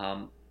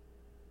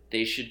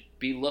 they should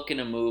be looking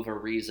to move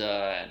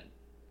Ariza and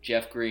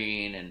Jeff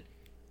Green and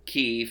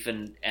Keefe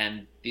and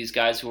these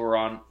guys who are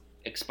on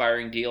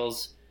expiring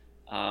deals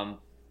to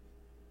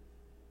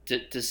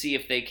see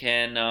if they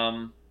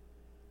can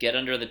get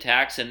under the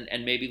tax and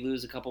maybe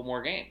lose a couple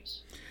more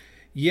games.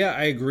 Yeah,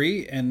 I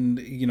agree. And,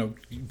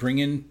 bring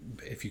in,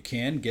 if you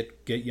can, get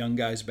young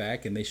guys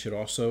back. And they should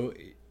also,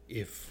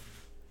 if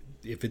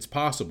it's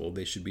possible,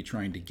 they should be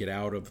trying to get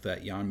out of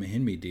that Jan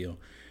Mahinmi deal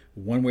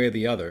one way or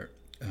the other.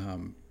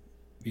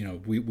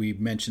 We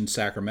mentioned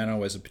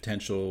Sacramento as a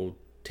potential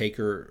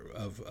taker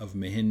of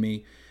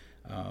Mahinmi.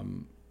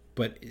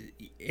 But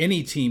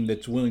any team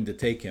that's willing to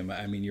take him,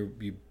 I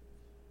mean,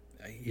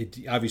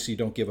 obviously you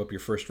don't give up your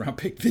first round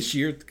pick this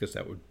year because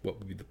what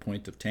would be the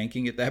point of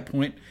tanking at that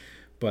point?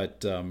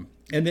 But and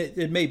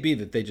it may be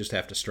that they just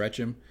have to stretch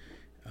him,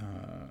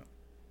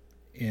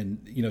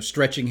 and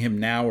stretching him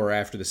now or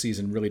after the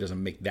season really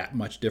doesn't make that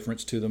much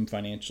difference to them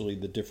financially.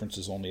 The difference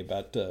is only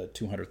about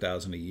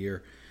 $200,000 a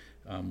year,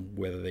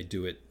 whether they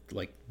do it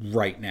like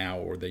right now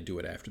or they do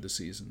it after the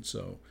season.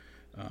 So,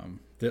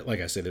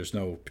 like I said, there's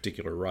no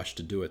particular rush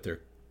to do it.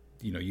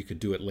 You could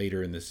do it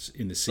later in the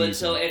season. But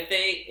so if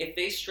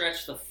they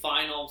stretch the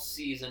final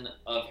season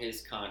of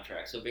his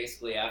contract, so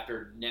basically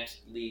after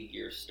next league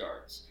year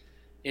starts,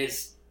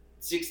 his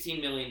 $16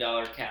 million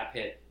cap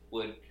hit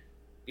would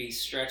be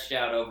stretched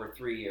out over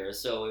 3 years,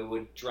 so it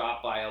would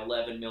drop by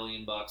 $11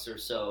 million or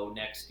so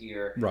next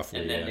year, roughly.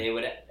 And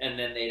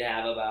then they'd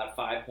have about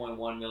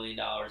 $5.1 million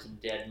in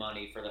dead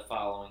money for the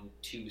following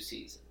 2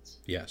 seasons.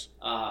 Yes.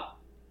 I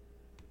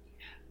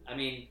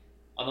mean,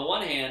 on the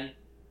one hand,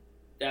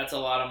 that's a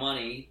lot of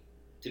money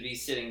to be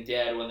sitting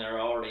dead when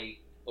they're already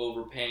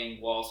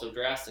overpaying Wall so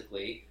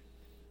drastically.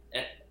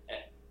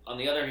 On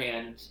the other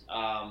hand,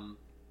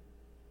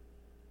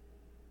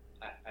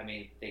 I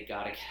mean, they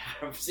got to get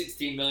out of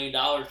 $16 million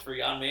for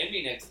Jan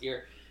Mahinmi next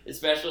year,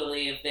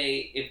 especially if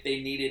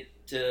they needed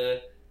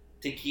to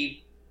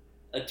keep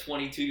a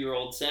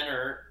 22-year-old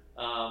center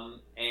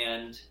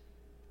and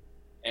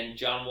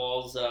John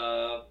Wall's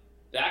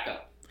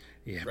backup.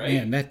 Yeah,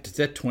 right? Man, that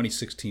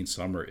 2016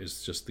 summer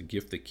is just the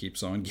gift that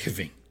keeps on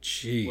giving.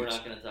 Jeez. We're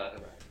not going to talk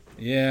about it.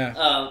 Yeah.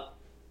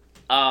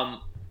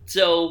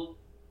 So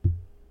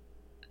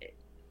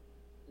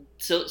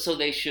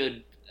they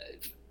should.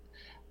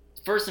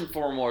 First and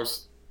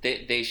foremost,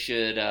 they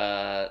should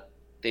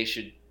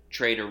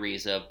trade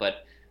Ariza,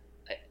 but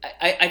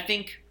I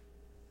think,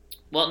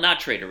 well, not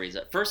trade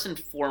Ariza. First and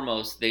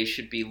foremost, they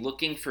should be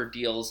looking for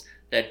deals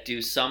that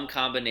do some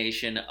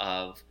combination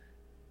of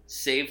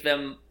save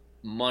them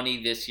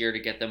money this year to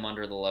get them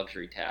under the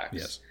luxury tax.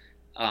 Yes.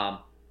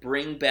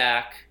 Bring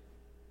back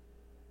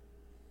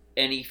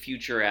any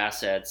future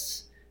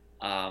assets,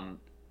 and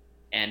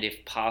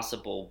if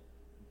possible,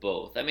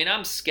 both. I mean,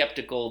 I'm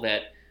skeptical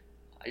that.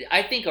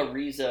 I think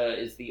Ariza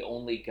is the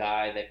only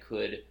guy that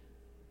could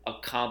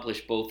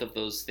accomplish both of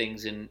those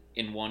things in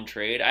one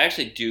trade. I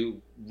actually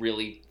do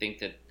really think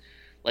that,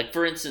 like,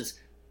 for instance,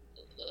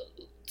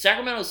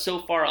 Sacramento's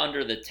so far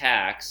under the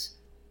tax.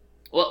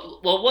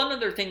 Well, one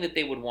other thing that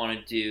they would want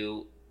to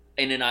do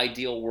in an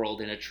ideal world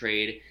in a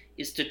trade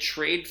is to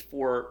trade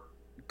for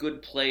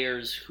good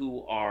players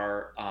who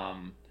are,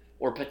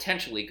 or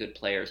potentially good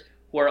players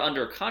who are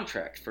under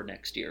contract for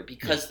next year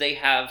because they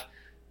have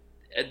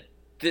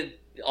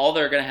all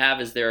they're going to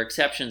have is their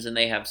exceptions, and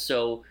they have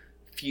so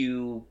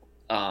few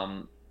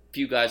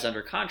guys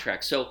under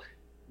contract. So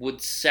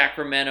would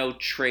Sacramento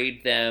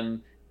trade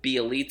them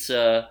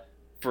Bjelica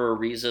for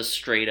Ariza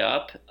straight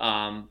up?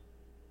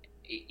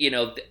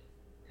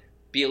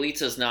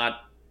 Bjelica's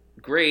not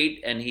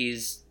great, and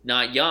he's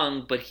not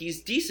young, but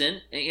he's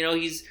decent.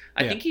 I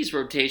think he's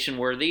rotation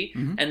worthy,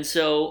 and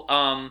so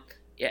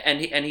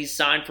and he's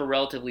signed for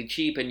relatively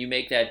cheap, and you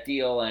make that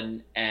deal,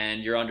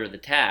 and you're under the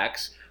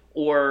tax,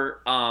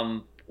 or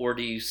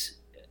do you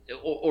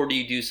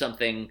do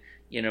something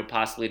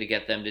possibly to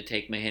get them to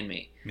take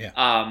Mahinmi?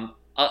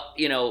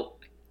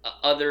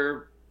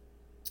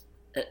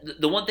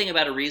 The one thing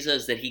about Ariza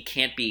is that he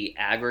can't be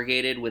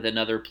aggregated with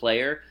another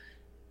player.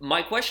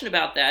 My question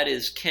about that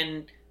is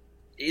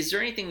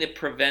there anything that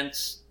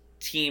prevents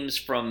teams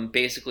from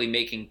basically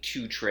making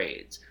two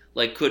trades?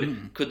 Like,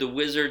 could the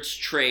Wizards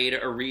trade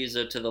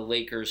Ariza to the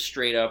Lakers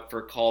straight up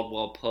for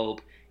Caldwell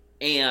Pope,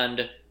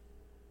 and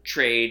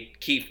trade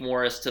Keith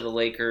Morris to the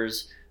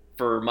Lakers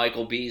for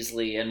Michael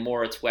Beasley and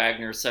Moritz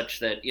Wagner, such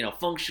that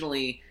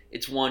functionally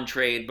it's one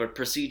trade, but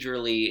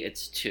procedurally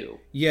it's two?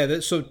 Yeah,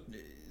 so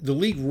the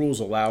league rules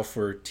allow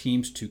for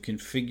teams to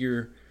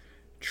configure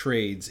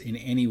trades in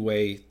any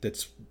way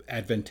that's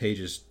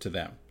advantageous to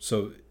them.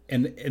 So,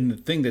 and the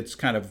thing that's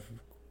kind of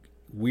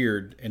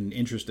weird and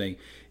interesting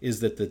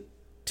is that the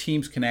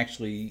teams can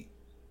actually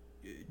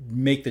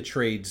make the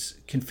trades,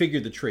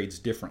 configure the trades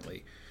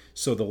differently.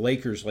 So the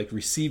Lakers, like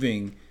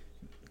receiving,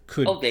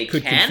 could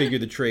configure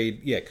the trade.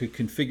 Yeah, could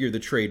configure the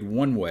trade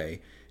one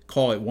way,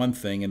 call it one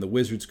thing, and the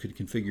Wizards could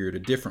configure it a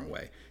different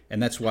way.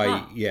 And that's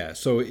why,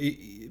 So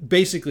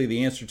basically,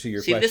 the answer to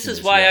your question this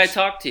is why yes. I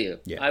talked to you.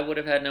 Yeah. I would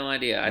have had no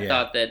idea. I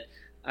thought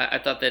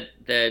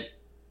that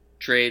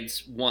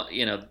trades,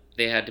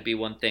 they had to be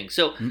one thing.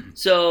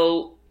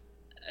 So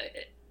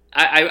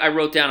I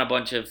wrote down a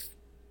bunch of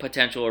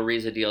potential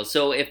Ariza deals.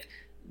 So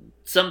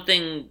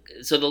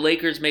the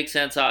Lakers make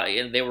sense,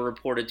 and they were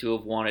reported to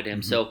have wanted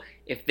him. So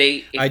if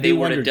they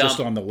wonder just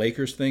on the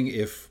Lakers thing,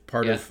 if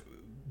part of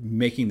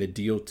making the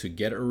deal to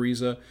get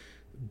Ariza,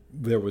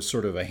 there was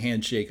sort of a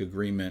handshake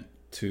agreement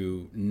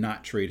to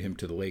not trade him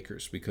to the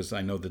Lakers, because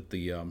I know that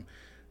the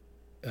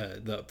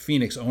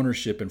Phoenix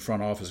ownership and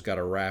front office got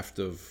a raft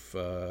of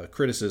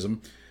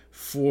criticism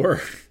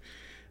for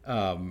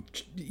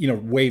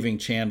waiving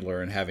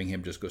Chandler and having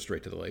him just go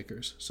straight to the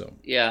Lakers. So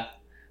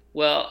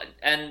well,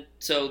 and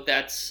so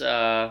that's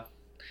God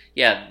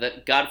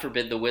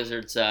forbid the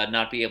Wizards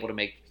not be able to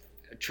make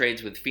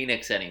trades with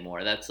Phoenix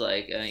anymore. That's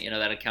like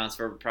that accounts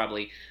for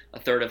probably a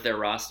third of their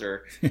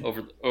roster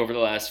over the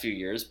last few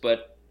years.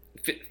 But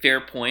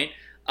fair point.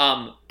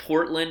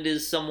 Portland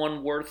is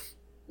someone worth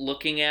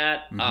looking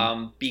at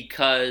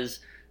because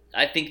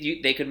I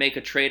think they could make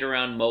a trade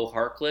around Mo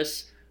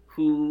Harkless,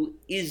 who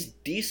is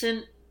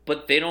decent,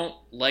 but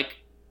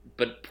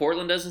but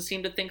Portland doesn't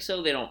seem to think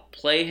so. They don't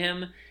play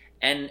him,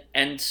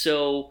 and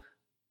so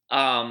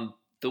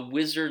the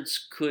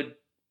Wizards could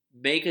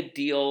make a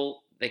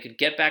deal. They could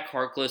get back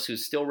Harkless,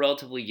 who's still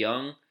relatively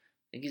young. I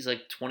think he's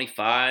like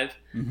 25.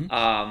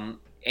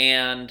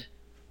 And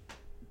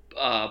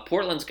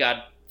Portland's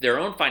got their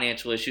own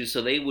financial issues, so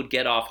they would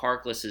get off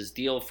Harkless's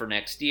deal for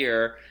next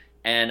year.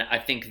 And I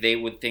think they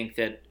would think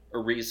that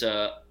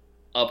Ariza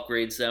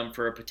upgrades them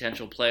for a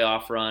potential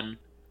playoff run.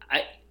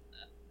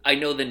 I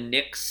know the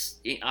Knicks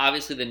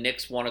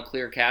want to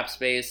clear cap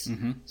space.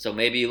 So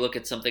maybe you look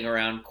at something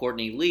around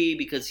Courtney Lee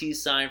because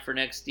he's signed for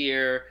next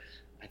year.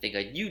 I think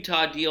a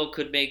Utah deal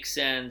could make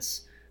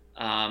sense.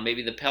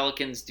 Maybe the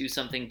Pelicans do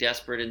something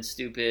desperate and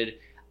stupid.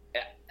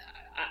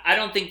 I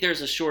don't think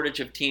there's a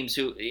shortage of teams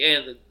who...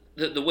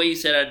 the way you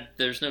said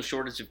there's no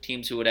shortage of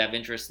teams who would have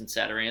interest in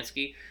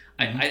Satoransky.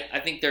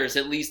 I think there's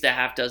at least a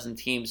half dozen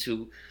teams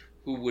who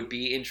would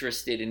be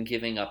interested in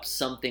giving up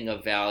something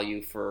of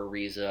value for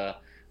Ariza.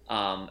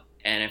 And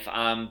if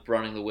I'm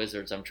running the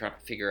Wizards, I'm trying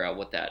to figure out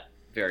what that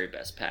very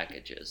best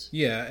package is.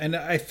 Yeah, and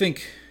I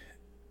think...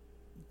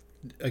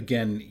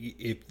 Again,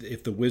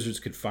 if the Wizards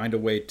could find a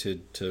way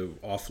to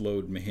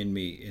offload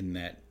Mahinmi in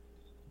that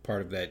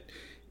part of that,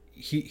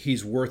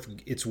 it's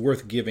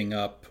worth giving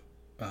up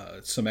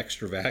some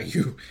extra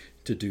value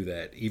to do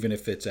that, even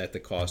if it's at the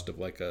cost of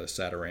like a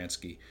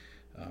Satoransky,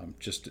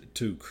 just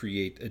to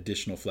create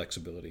additional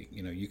flexibility.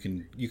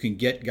 You can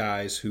get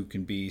guys who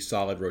can be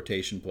solid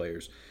rotation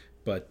players,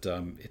 but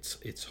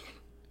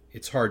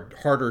it's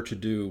harder to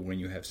do when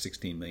you have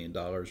 $16 million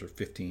or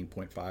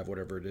 15.5,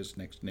 whatever it is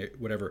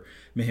whatever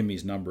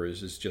Mahimi's number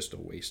is just a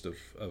waste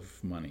of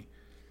money.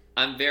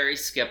 I'm very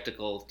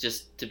skeptical,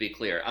 just to be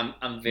clear.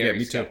 I'm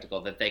very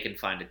skeptical that they can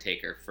find a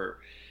taker for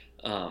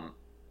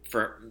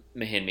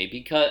Mahinmi,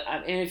 because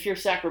if you're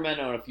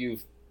Sacramento and if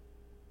you've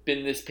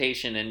been this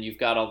patient and you've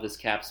got all this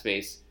cap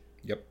space,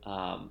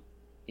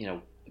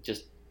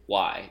 just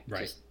why?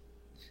 Right.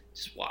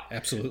 Just why?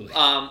 Absolutely.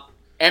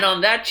 And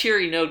on that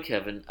cheery note,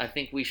 Kevin, I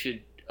think we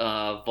should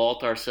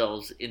vault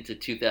ourselves into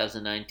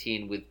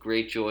 2019 with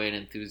great joy and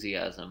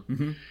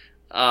enthusiasm.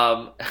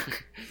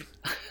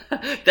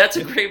 That's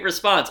a great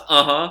response.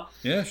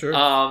 Yeah, sure.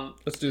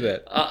 Let's do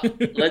that.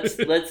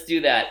 Let's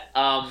do that.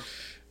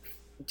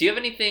 Do you have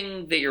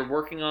anything that you're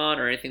working on,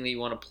 or anything that you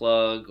want to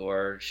plug,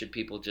 or should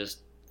people just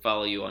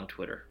follow you on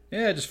Twitter?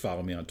 Yeah, just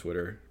follow me on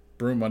Twitter.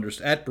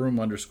 At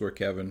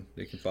Broom_Kevin.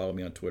 They can follow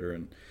me on Twitter,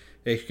 and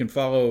they can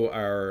follow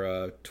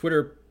our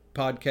Twitter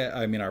podcast.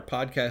 I mean, our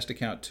podcast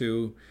account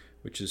too,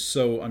 which is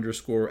 @so_wizards.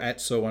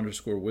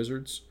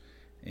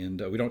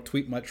 And we don't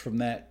tweet much from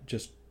that,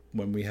 just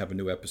when we have a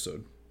new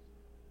episode.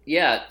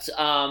 Yeah. So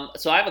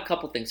I have a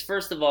couple things.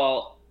 First of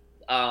all,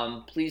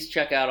 please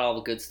check out all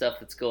the good stuff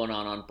that's going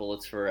on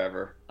Bullets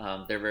Forever.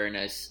 They're very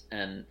nice,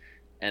 and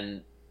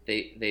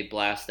they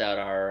blast out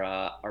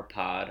our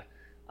pod.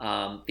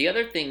 The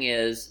other thing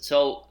is,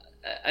 so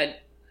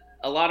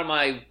a lot of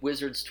my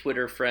Wizards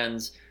Twitter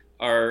friends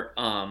are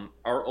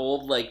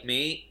old like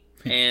me,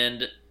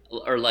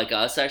 or like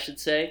us, I should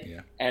say,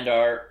 yeah. and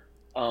are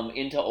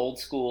into old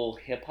school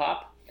hip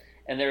hop.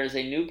 And there is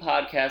a new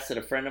podcast that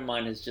a friend of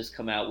mine has just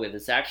come out with.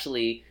 It's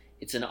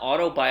an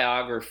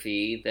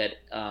autobiography that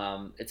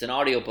it's an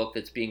audiobook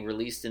that's being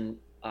released in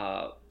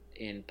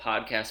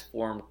podcast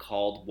form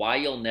called "Why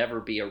You'll Never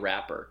Be a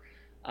Rapper."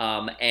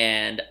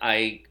 And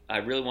I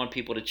really want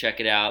people to check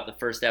it out. The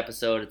first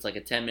episode, it's like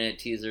a 10-minute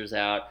teaser's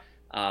out.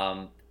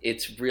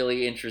 It's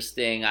really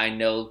interesting. I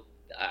know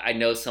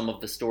some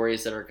of the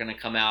stories that are going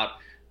to come out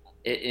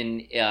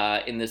in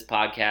this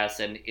podcast,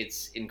 and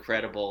it's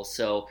incredible.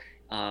 So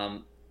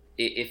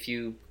if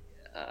you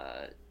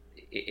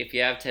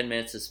have 10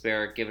 minutes to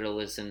spare, give it a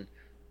listen.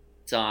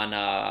 It's on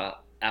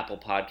Apple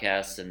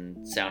Podcasts and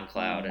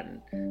SoundCloud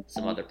and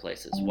some other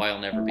places. Why You'll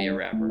Never Be a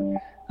Rapper.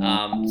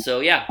 So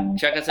yeah,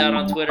 check us out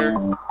on Twitter.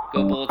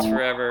 Go Bullets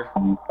Forever.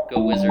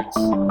 Go Wizards.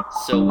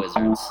 So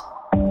Wizards.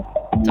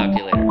 Talk to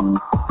you later.